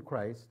hope in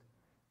Christ,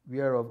 we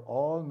are of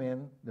all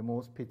men the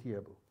most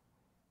pitiable.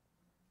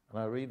 And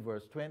I'll read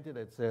verse 20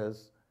 that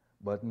says,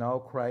 but now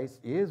Christ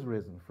is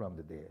risen from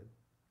the dead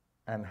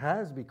and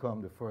has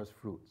become the first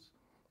fruits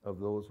of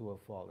those who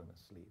have fallen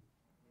asleep.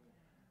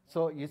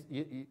 So you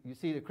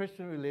see, the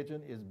Christian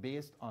religion is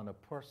based on a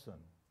person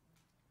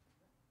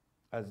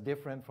as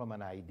different from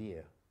an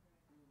idea.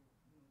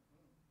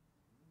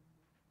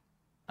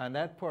 And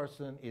that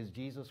person is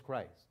Jesus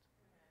Christ.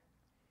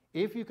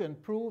 If you can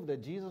prove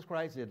that Jesus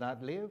Christ did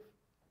not live,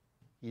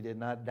 he did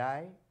not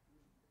die,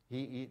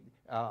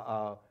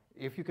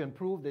 if you can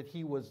prove that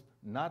he was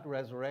not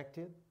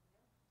resurrected,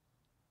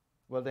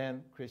 well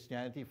then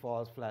Christianity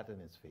falls flat in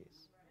its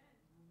face.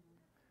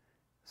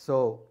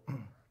 So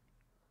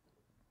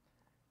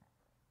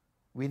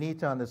we need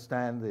to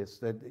understand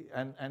this.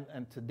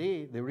 And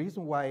today, the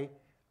reason why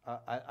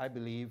I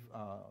believe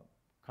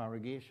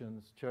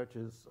congregations,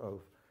 churches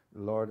of the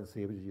Lord and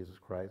Savior Jesus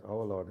Christ,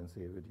 our Lord and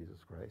Savior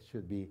Jesus Christ,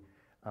 should be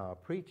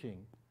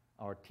preaching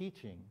or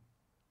teaching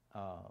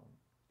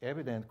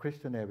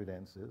Christian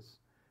evidences.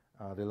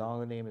 The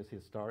longer name is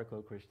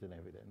historical Christian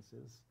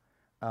evidences.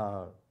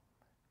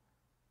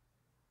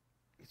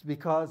 It's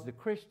because the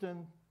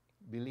Christian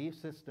belief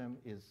system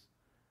is,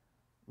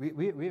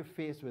 we're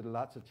faced with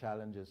lots of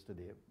challenges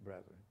today,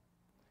 brethren.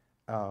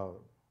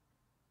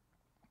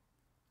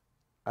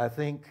 I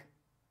think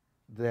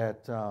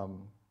that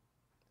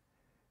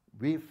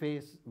we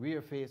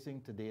are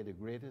facing today the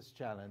greatest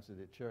challenge that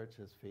the church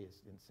has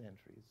faced in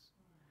centuries.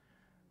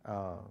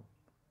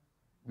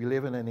 We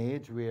live in an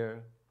age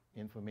where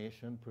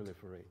information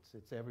proliferates.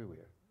 It's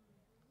everywhere.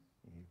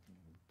 You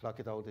pluck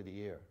it out of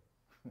the air.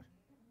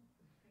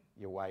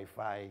 Your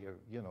Wi-Fi,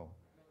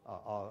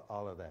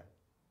 all of that.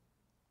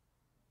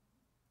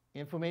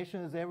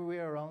 Information is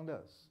everywhere around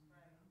us.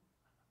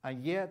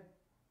 And yet,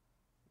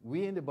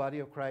 we in the body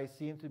of Christ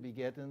seem to be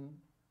getting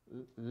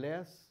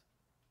less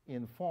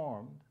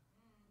informed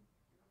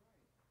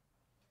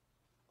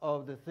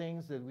of the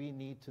things that we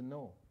need to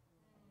know.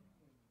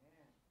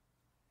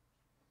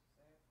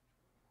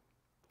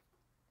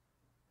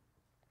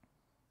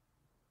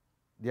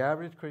 The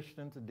average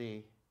Christian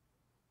today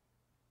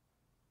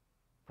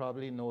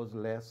probably knows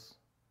less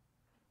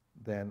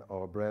than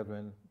our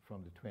brethren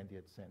from the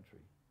 20th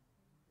century.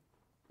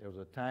 There was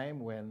a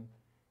time when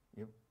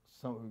you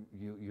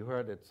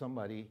heard that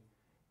somebody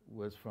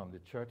was from the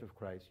Church of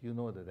Christ. You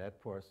know that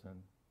that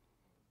person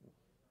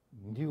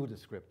knew the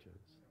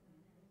scriptures.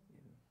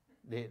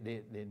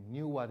 They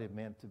knew what it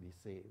meant to be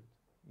saved,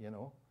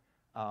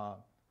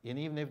 and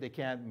even if they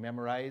can't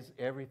memorize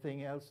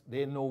everything else,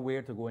 they know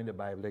where to go in the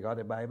Bible. They got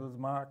their Bibles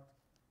marked.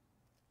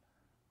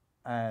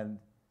 And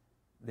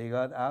they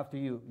got, after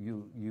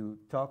you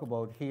talk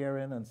about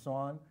hearing and so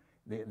on,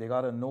 they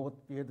got a note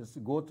here to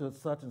go to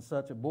such and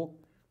such a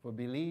book for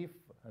belief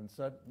and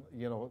such,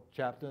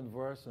 chapter and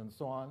verse and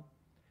so on.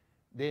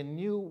 They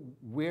knew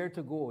where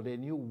to go. They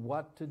knew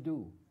what to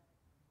do.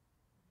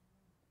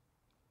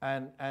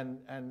 And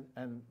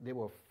they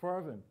were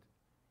fervent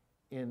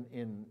in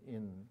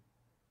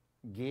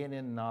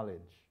gaining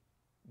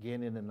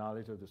the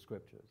knowledge of the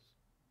scriptures.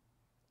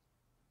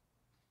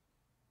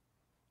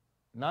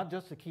 Not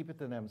just to keep it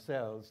to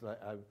themselves.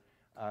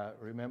 I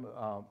remember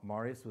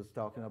Maurice was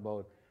talking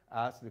about,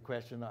 ask the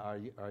question, are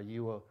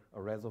you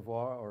a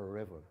reservoir or a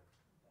river?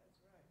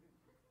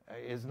 That's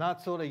right. It's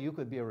not so that you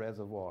could be a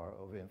reservoir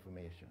of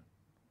information,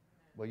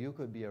 but you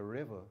could be a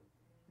river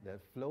that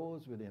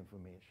flows with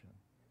information,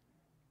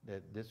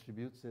 that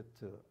distributes it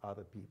to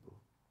other people.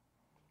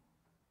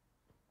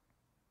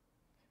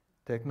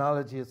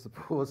 Technology is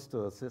supposed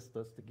to assist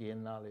us to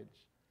gain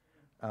knowledge.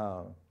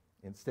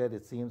 Instead,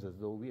 it seems as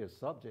though we are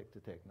subject to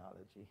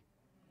technology.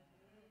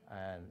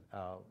 And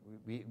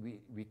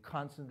we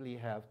constantly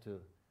have to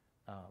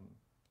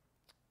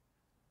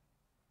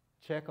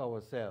check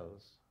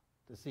ourselves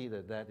to see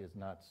that that is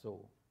not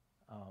so.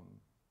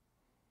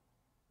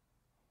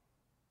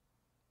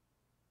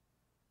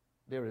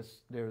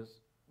 There's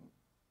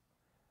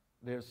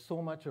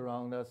so much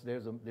around us.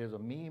 There's a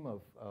meme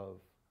of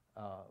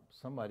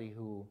somebody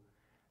who,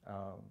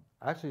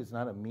 actually it's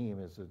not a meme,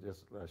 it's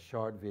just a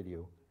short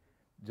video,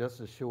 just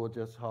to show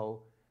just how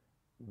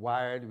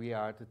wired we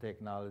are to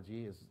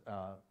technology. Is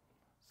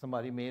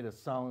somebody made a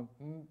sound,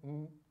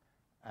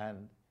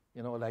 and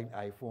like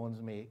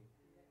iPhones make,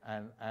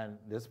 and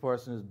this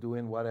person is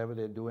doing whatever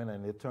they're doing,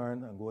 and they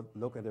turn and go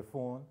look at their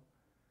phone,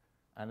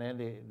 and then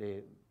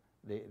they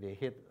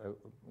hit a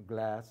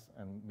glass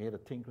and made a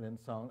tinkling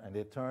sound, and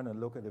they turn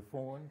and look at the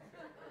phone,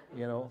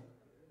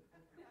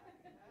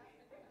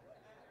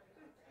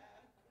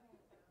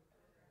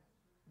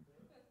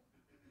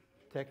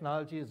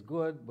 Technology is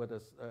good, but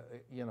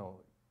you're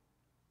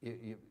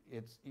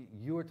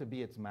to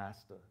be its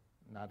master,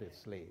 not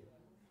its slave.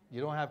 You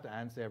don't have to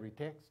answer every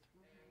text.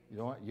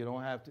 You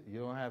don't have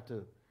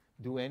to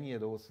do any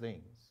of those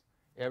things.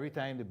 Every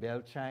time the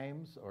bell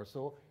chimes or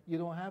so, you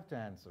don't have to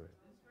answer it.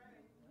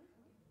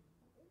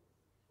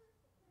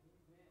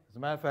 As a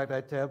matter of fact,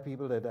 I tell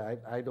people that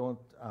I don't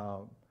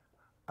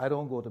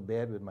go to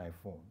bed with my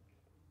phone.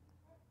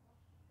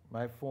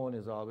 my phone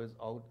is always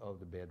out of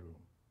the bedroom.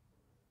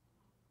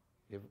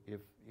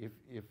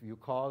 If you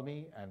call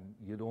me and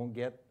you don't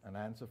get an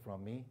answer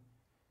from me,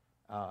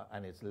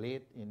 and it's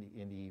late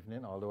in the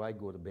evening, although I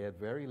go to bed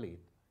very late,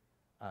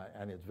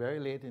 and it's very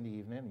late in the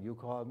evening, you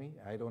call me,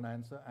 I don't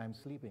answer, I'm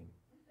sleeping.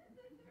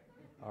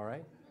 All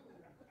right?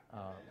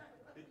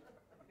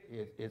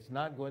 It's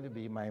not going to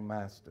be my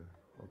master,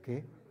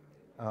 okay?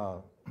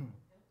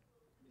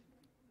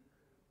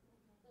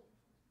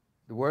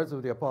 The words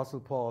of the Apostle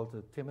Paul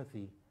to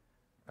Timothy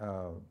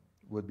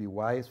would be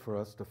wise for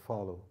us to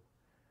follow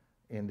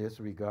in this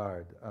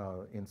regard.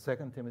 In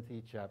 2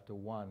 Timothy chapter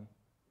 1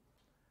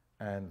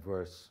 and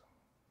verse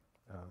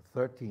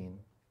 13,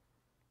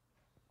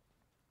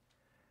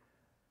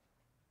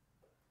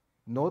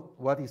 note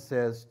what he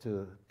says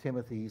to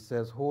Timothy. He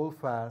says, hold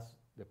fast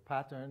the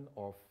pattern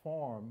or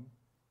form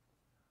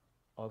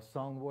of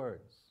sound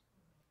words.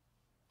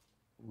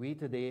 We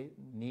today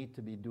need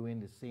to be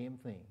doing the same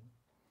thing.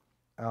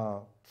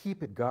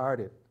 Keep it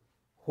guarded.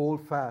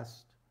 Hold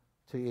fast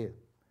to it.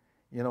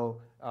 You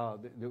know,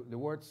 the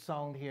word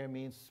sound here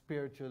means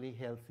spiritually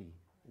healthy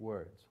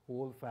words.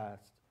 Hold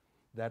fast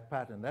that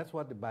pattern. That's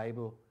what the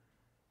Bible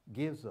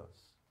gives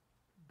us.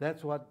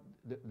 That's what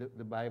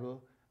the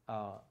Bible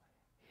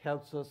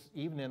helps us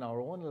even in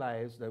our own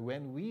lives, that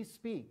when we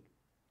speak,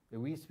 that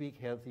we speak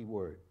healthy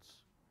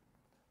words,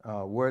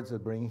 words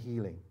that bring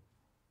healing.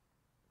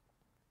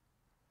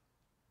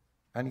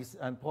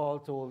 And Paul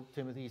told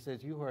Timothy, he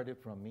says, you heard it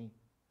from me.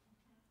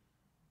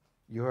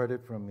 You heard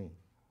it from me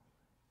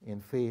in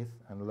faith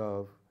and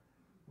love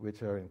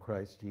which are in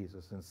Christ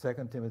Jesus. In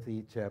 2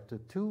 Timothy chapter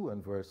 2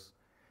 and verse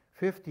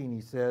 15,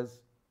 he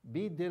says,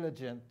 be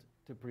diligent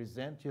to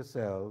present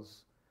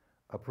yourselves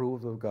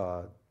approved of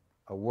God,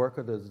 a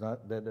worker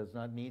that does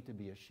not need to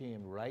be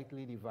ashamed,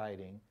 rightly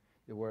dividing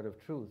the word of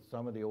truth.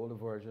 Some of the older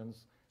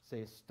versions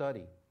say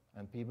study,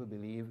 and people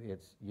believe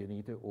it's you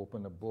need to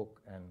open a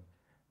book and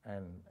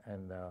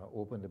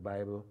open the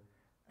Bible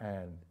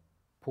and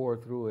pour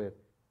through it.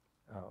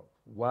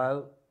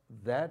 While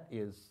that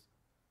is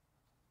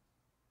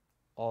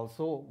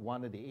also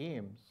one of the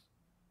aims,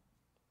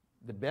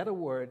 the better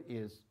word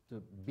is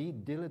to be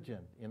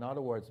diligent. In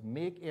other words,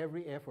 make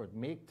every effort,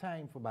 make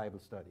time for Bible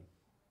study.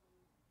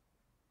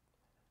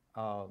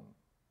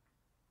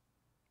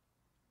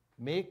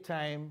 Make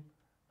time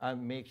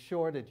and make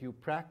sure that you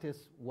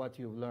practice what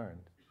you've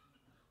learned.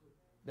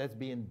 That's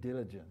being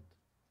diligent.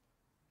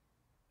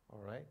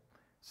 All right?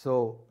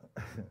 So,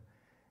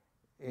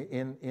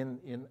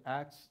 in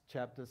Acts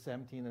chapter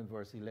 17 and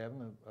verse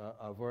 11,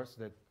 a verse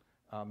that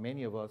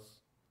many of us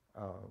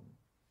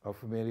are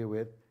familiar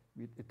with,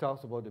 it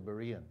talks about the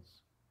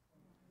Bereans.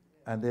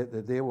 And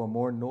that they were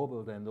more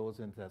noble than those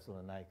in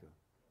Thessalonica.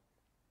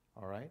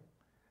 All right?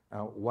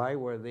 Why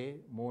were they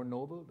more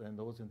noble than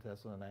those in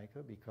Thessalonica?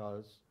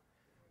 Because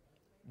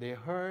they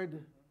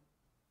heard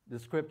the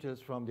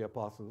scriptures from the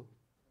apostle.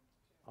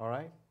 All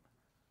right?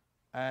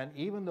 And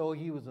even though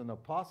he was an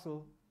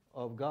apostle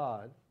of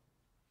God,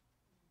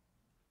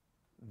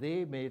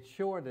 they made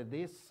sure that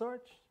they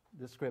searched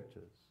the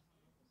scriptures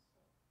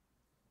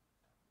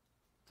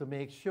to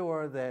make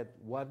sure that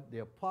what the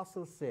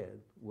apostle said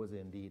was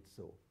indeed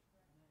so.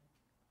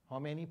 How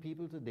many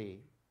people today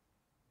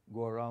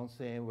go around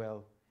saying,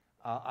 well,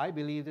 I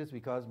believe this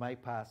because my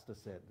pastor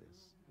said this,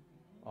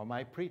 or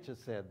my preacher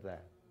said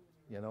that,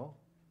 you know?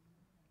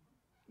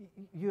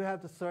 You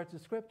have to search the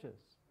scriptures.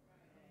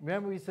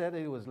 Remember we said that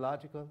it was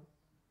logical,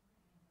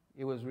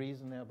 it was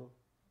reasonable,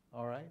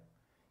 all right?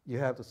 You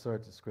have to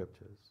search the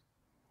scriptures.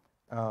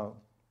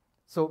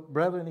 So,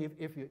 brethren,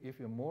 if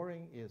your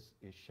mooring is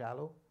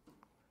shallow,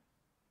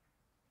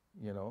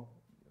 you know,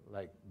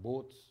 like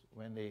boats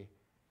when they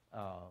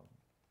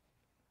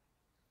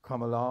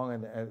come along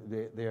and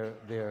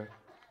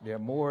they're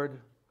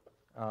moored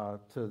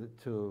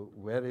to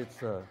whether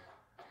it's a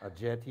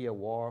jetty, a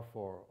wharf,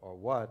 or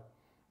what.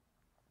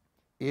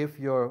 If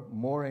your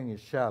mooring is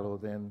shallow,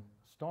 then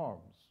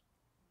storms,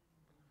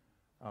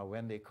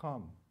 when they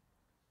come,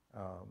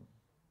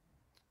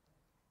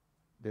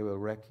 they will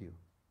wreck you.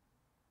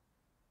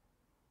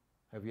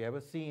 Have you ever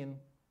seen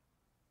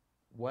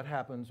what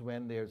happens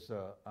when there's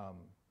a,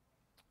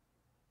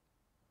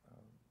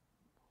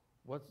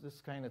 what's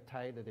this kind of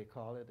tide that they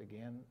call it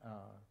again?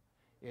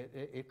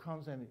 It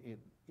comes and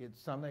it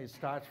sometimes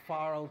starts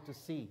far out to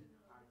sea.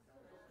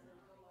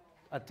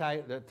 A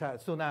tide,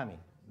 tsunami,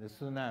 the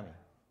tsunami,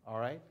 all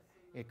right?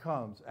 It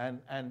comes,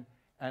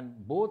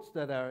 and boats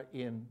that are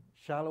in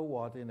shallow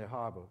water in the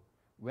harbor,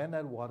 when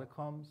that water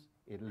comes,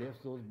 it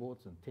lifts those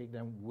boats and take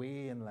them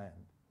way inland,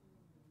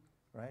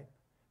 right?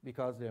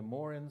 Because their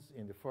moorings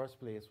in the first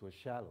place were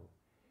shallow.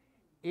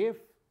 If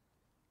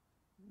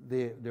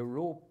the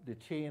rope, the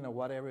chain, or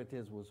whatever it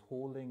is was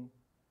holding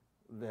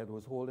that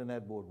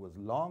boat was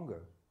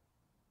longer,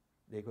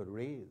 they could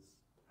raise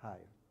higher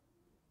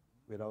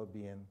without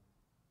being,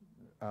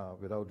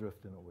 without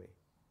drifting away.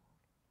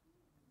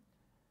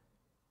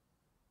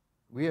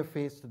 We are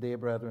faced today,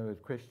 brethren,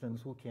 with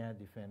Christians who can't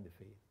defend the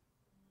faith.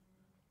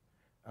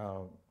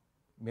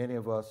 Many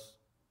of us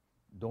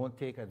don't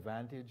take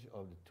advantage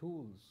of the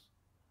tools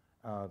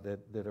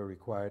that are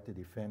required to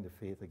defend the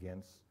faith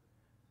against,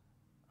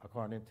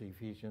 according to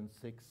Ephesians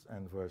 6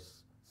 and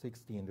verse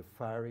 16, the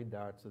fiery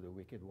darts of the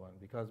wicked one.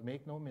 Because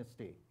make no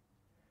mistake,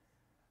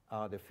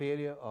 the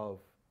failure of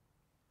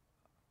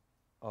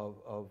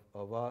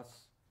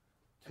us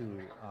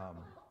to,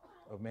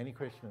 of many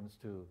Christians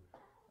to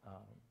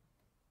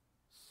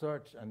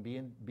search and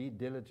be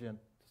diligent,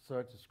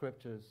 search the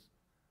scriptures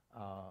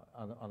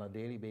on a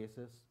daily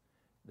basis,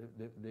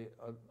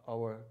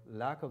 our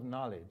lack of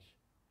knowledge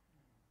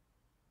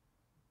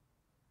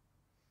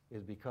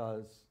is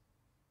because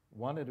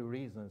one of the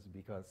reasons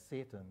because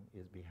Satan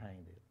is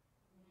behind it.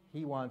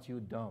 He wants you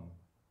dumb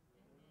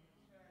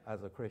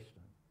as a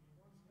Christian.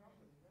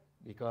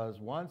 Because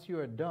once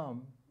you're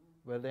dumb,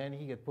 well, then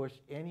he can push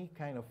any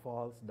kind of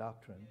false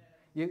doctrine.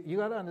 You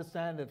got to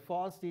understand that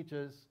false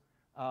teachers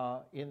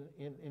in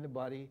the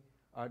body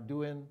are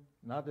doing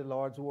not the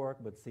Lord's work,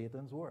 but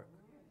Satan's work.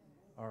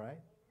 All right?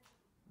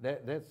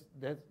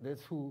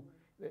 That's who.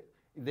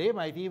 They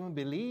might even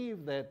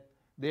believe that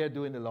they're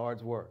doing the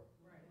Lord's work.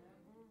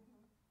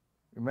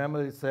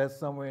 Remember, it says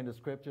somewhere in the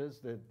scriptures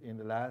that in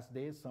the last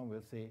days, some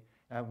will say,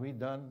 have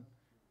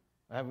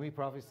we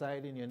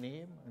prophesied in your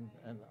name?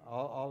 And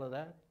all of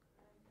that?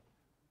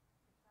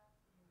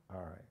 All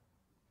right.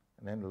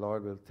 And then the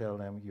Lord will tell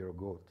them, you're a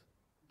goat.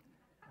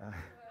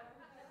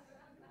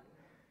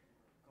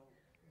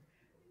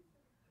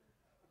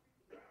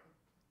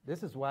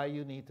 This is why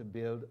you need to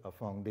build a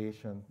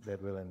foundation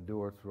that will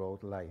endure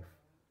throughout life.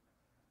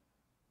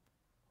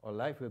 Or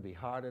life will be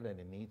harder than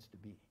it needs to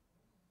be.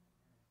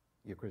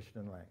 Your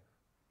Christian life.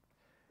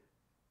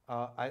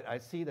 I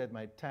see that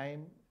my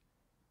time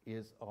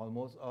is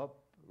almost up,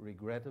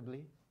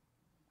 regrettably.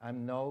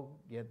 I'm now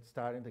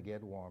starting to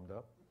get warmed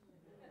up.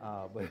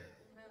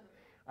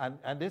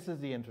 And this is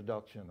the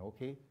introduction,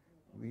 okay?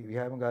 We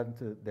haven't gotten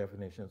to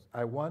definitions.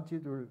 I want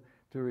you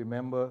to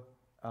remember,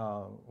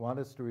 want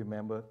us to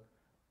remember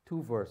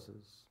two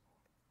verses.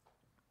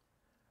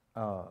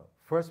 1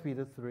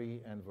 Peter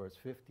 3 and verse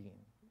 15.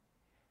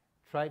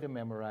 Try to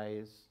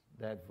memorize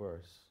that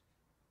verse.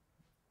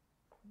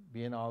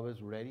 Being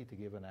always ready to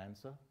give an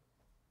answer.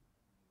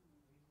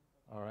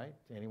 All right?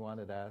 Anyone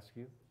that asks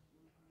you?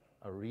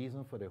 A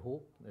reason for the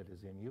hope that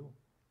is in you.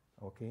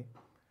 Okay?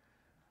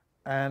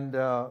 And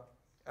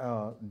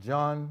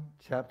John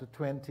chapter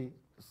 20,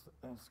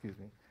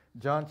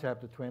 John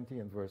chapter 20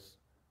 and verse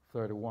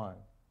 31.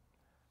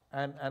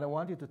 And I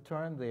want you to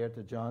turn there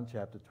to John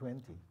chapter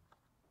 20.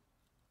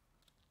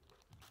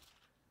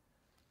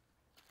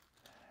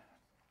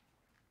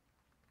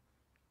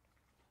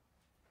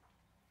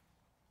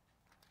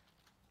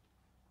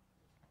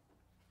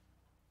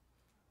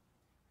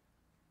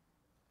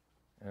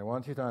 And I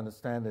want you to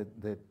understand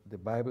that the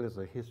Bible is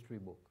a history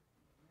book.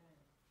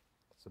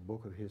 It's a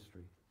book of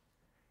history.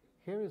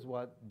 Here is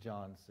what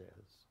John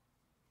says.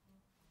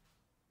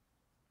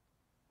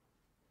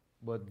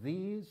 But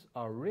these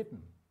are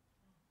written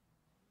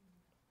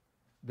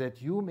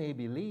that you may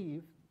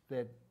believe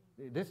that,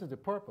 this is the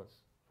purpose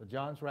for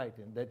John's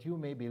writing, that you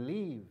may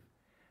believe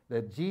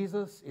that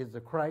Jesus is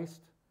the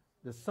Christ,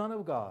 the Son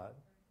of God,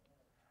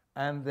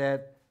 and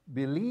that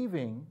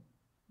believing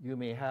you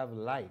may have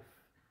life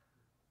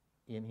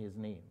in his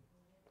name.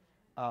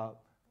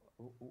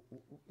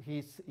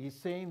 He's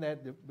saying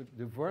that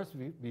the verse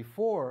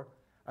before,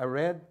 I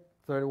read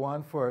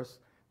 31 first,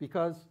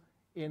 because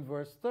in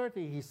verse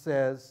 30 he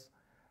says,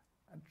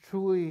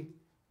 truly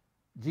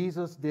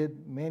Jesus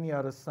did many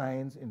other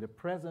signs in the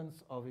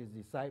presence of his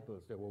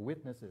disciples. There were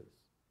witnesses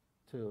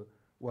to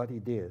what he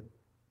did,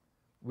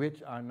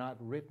 which are not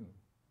written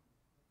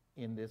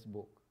in this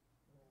book.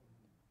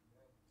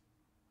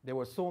 There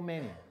were so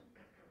many,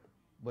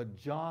 but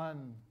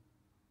John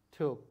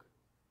took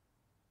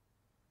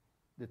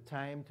the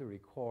time to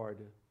record,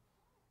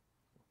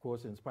 of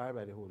course inspired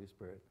by the Holy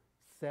Spirit,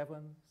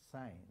 7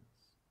 signs,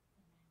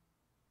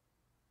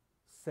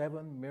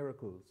 7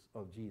 miracles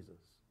of Jesus.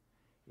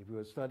 If we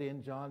were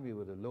studying John, we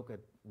would look at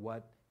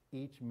what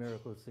each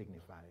miracle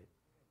signified.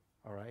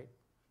 All right?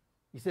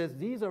 He says,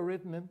 these are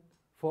written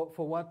for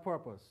what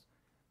purpose?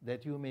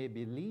 That you may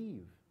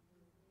believe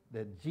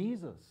that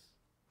Jesus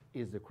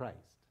is the Christ,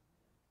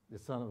 the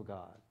Son of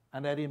God.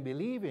 And that in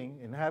believing,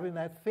 in having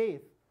that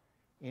faith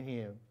in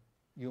him,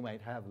 you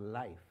might have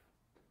life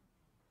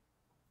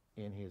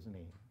in his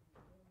name.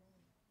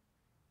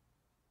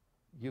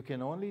 You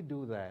can only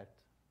do that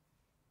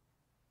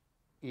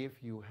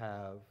if you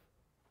have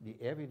the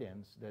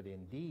evidence that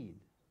indeed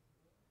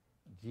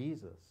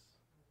Jesus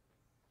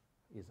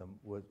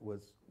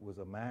was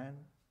a man,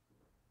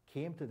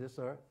 came to this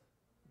earth,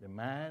 the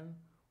man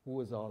who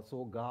was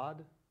also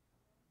God,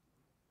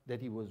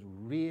 that he was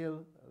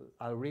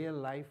a real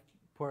life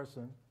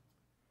person,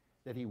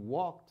 that he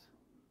walked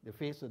the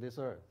face of this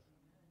earth.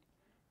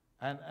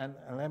 And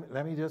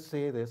let me just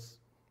say this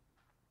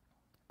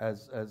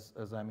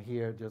as I'm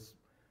here, just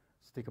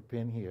stick a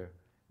pin here,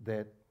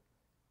 that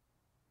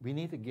we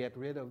need to get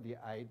rid of the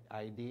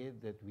idea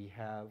that we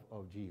have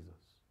of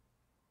Jesus.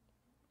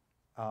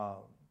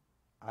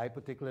 I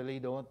particularly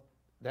don't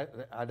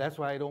That's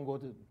why I don't go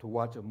to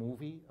watch a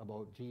movie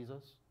about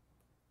Jesus.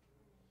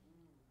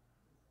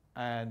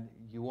 And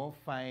you won't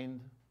find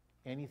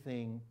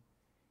anything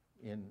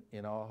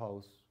in our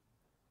house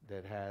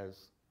that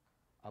has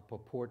a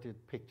purported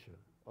picture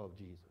of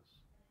Jesus.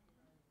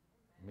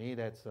 Me,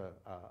 that's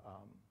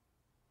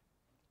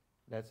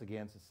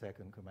against the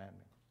second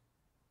commandment.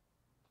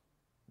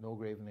 No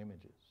graven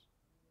images.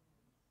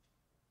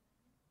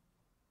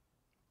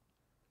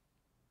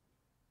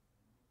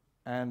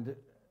 And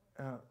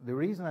the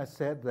reason I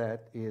said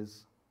that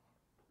is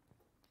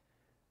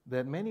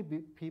that many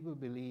people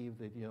believe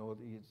that,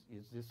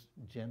 it's this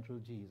gentle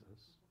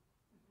Jesus.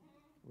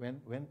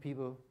 When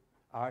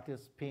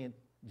artists paint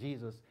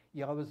Jesus,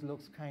 he always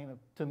looks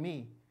to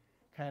me,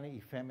 kind of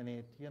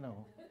effeminate,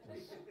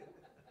 this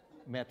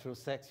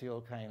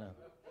metrosexual kind of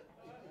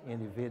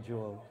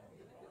individual,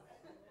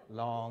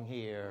 long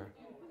hair,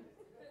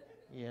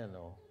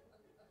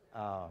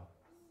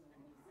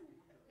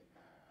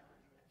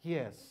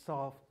 yes,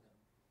 soft,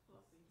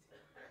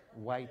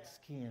 white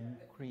skin,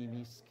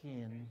 creamy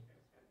skin,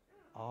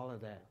 all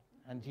of that.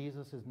 And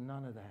Jesus is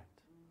none of that.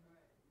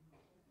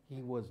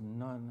 He was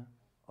none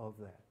of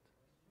that.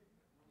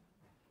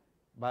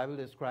 Bible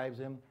describes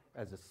him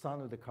as the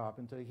son of the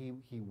carpenter.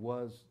 He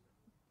was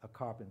a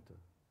carpenter.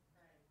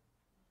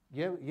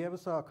 You ever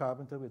saw a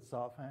carpenter with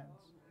soft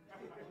hands?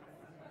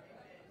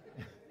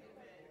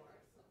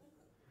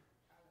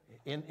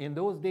 In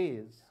those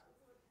days,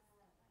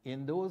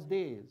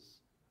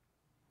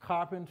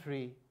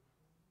 carpentry,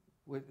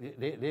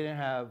 they didn't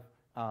have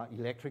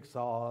electric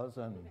saws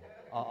and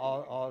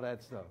all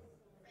that stuff.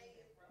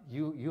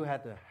 You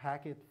had to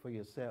hack it for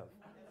yourself.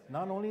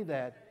 Not only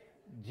that,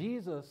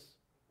 Jesus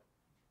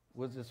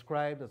was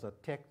described as a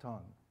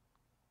tecton.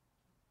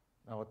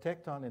 Now, a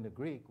tecton in the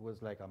Greek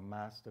was like a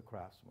master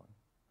craftsman.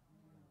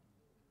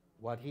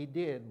 What he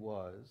did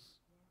was,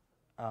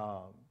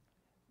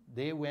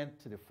 they went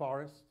to the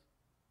forest.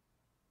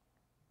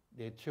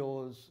 They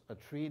chose a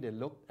tree. They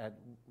looked at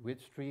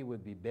which tree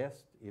would be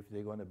best if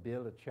they're going to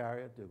build a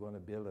chariot, they're going to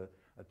build a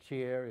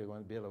chair, they're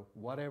going to build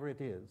whatever it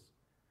is.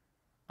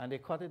 And they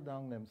cut it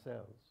down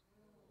themselves.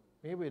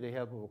 Maybe with the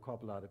help of a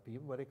couple other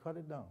people, but they cut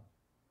it down.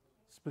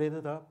 Split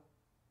it up,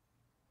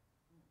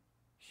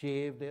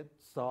 shaved it,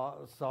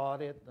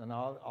 sawed it, and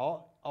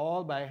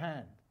all by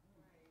hand.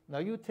 Now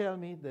you tell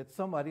me that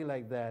somebody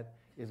like that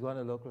is going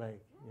to look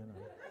like,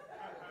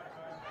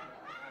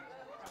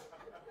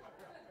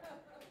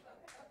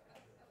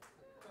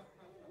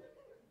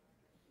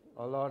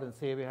 Our Lord and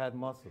Savior had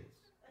muscles.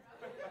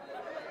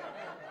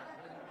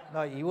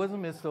 No, he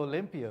wasn't Mr.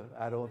 Olympia,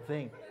 I don't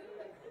think.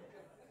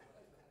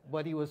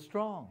 But he was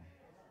strong.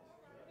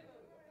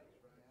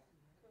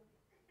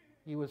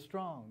 He was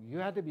strong. You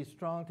had to be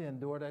strong to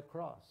endure that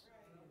cross.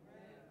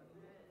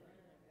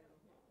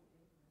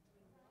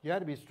 You had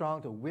to be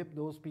strong to whip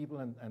those people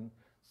and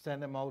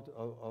send them out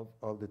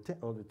of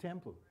the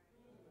temple.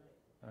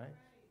 Right?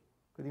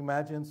 Could you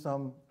imagine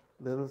some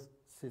little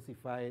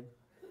sissified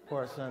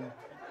person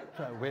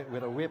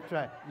with a whip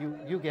trying,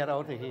 you get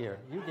out of here.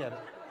 You get it.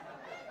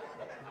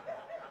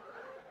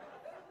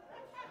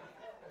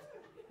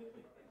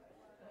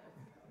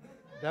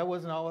 That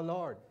wasn't our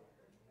Lord.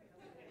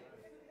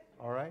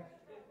 All right?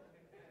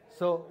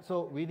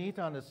 So we need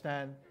to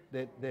understand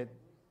that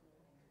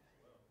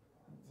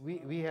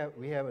we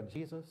have a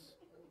Jesus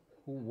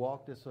who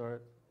walked this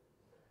earth,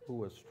 who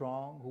was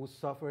strong, who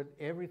suffered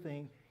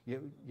everything.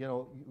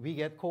 We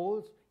get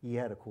colds, he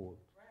had a cold.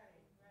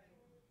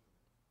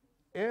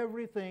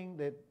 Everything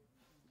that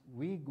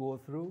we go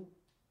through,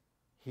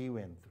 he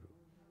went through.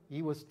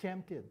 He was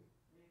tempted.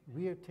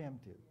 We are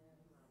tempted.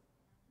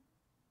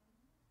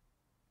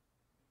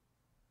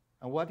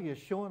 And what he has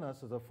shown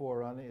us as a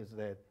forerunner is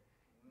that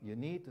you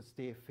need to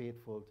stay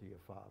faithful to your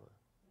Father,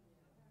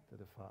 to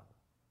the Father.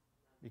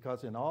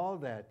 Because in all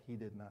that, he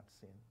did not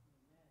sin.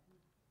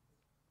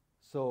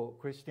 So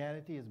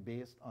Christianity is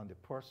based on the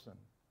person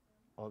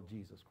of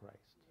Jesus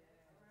Christ.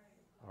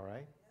 All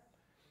right?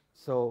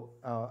 So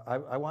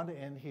I want to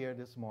end here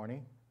this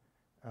morning,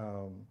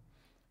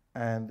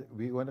 and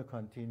we're going to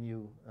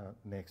continue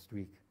next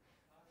week.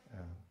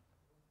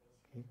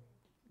 Okay.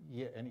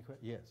 Yeah. Any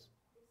questions? Yes.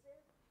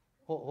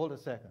 Hold a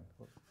second.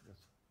 Yes.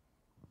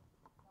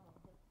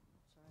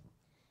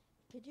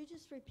 Could you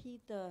just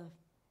repeat the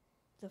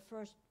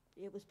first?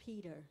 It was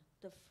Peter.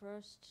 The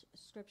first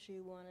scripture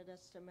you wanted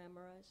us to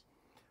memorize.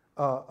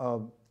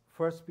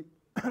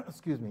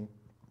 Excuse me.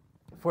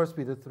 1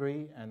 Peter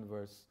 3 and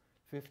verse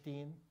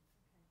 15.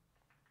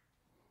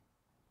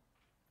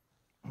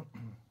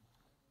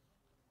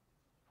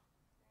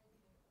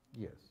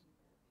 Yes.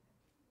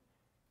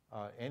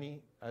 I'll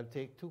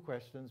take 2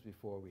 questions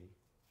before we,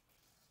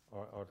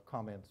 or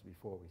comments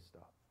before we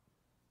stop.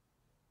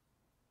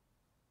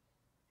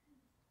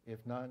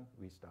 If none,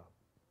 we stop.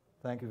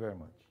 Thank you very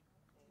much.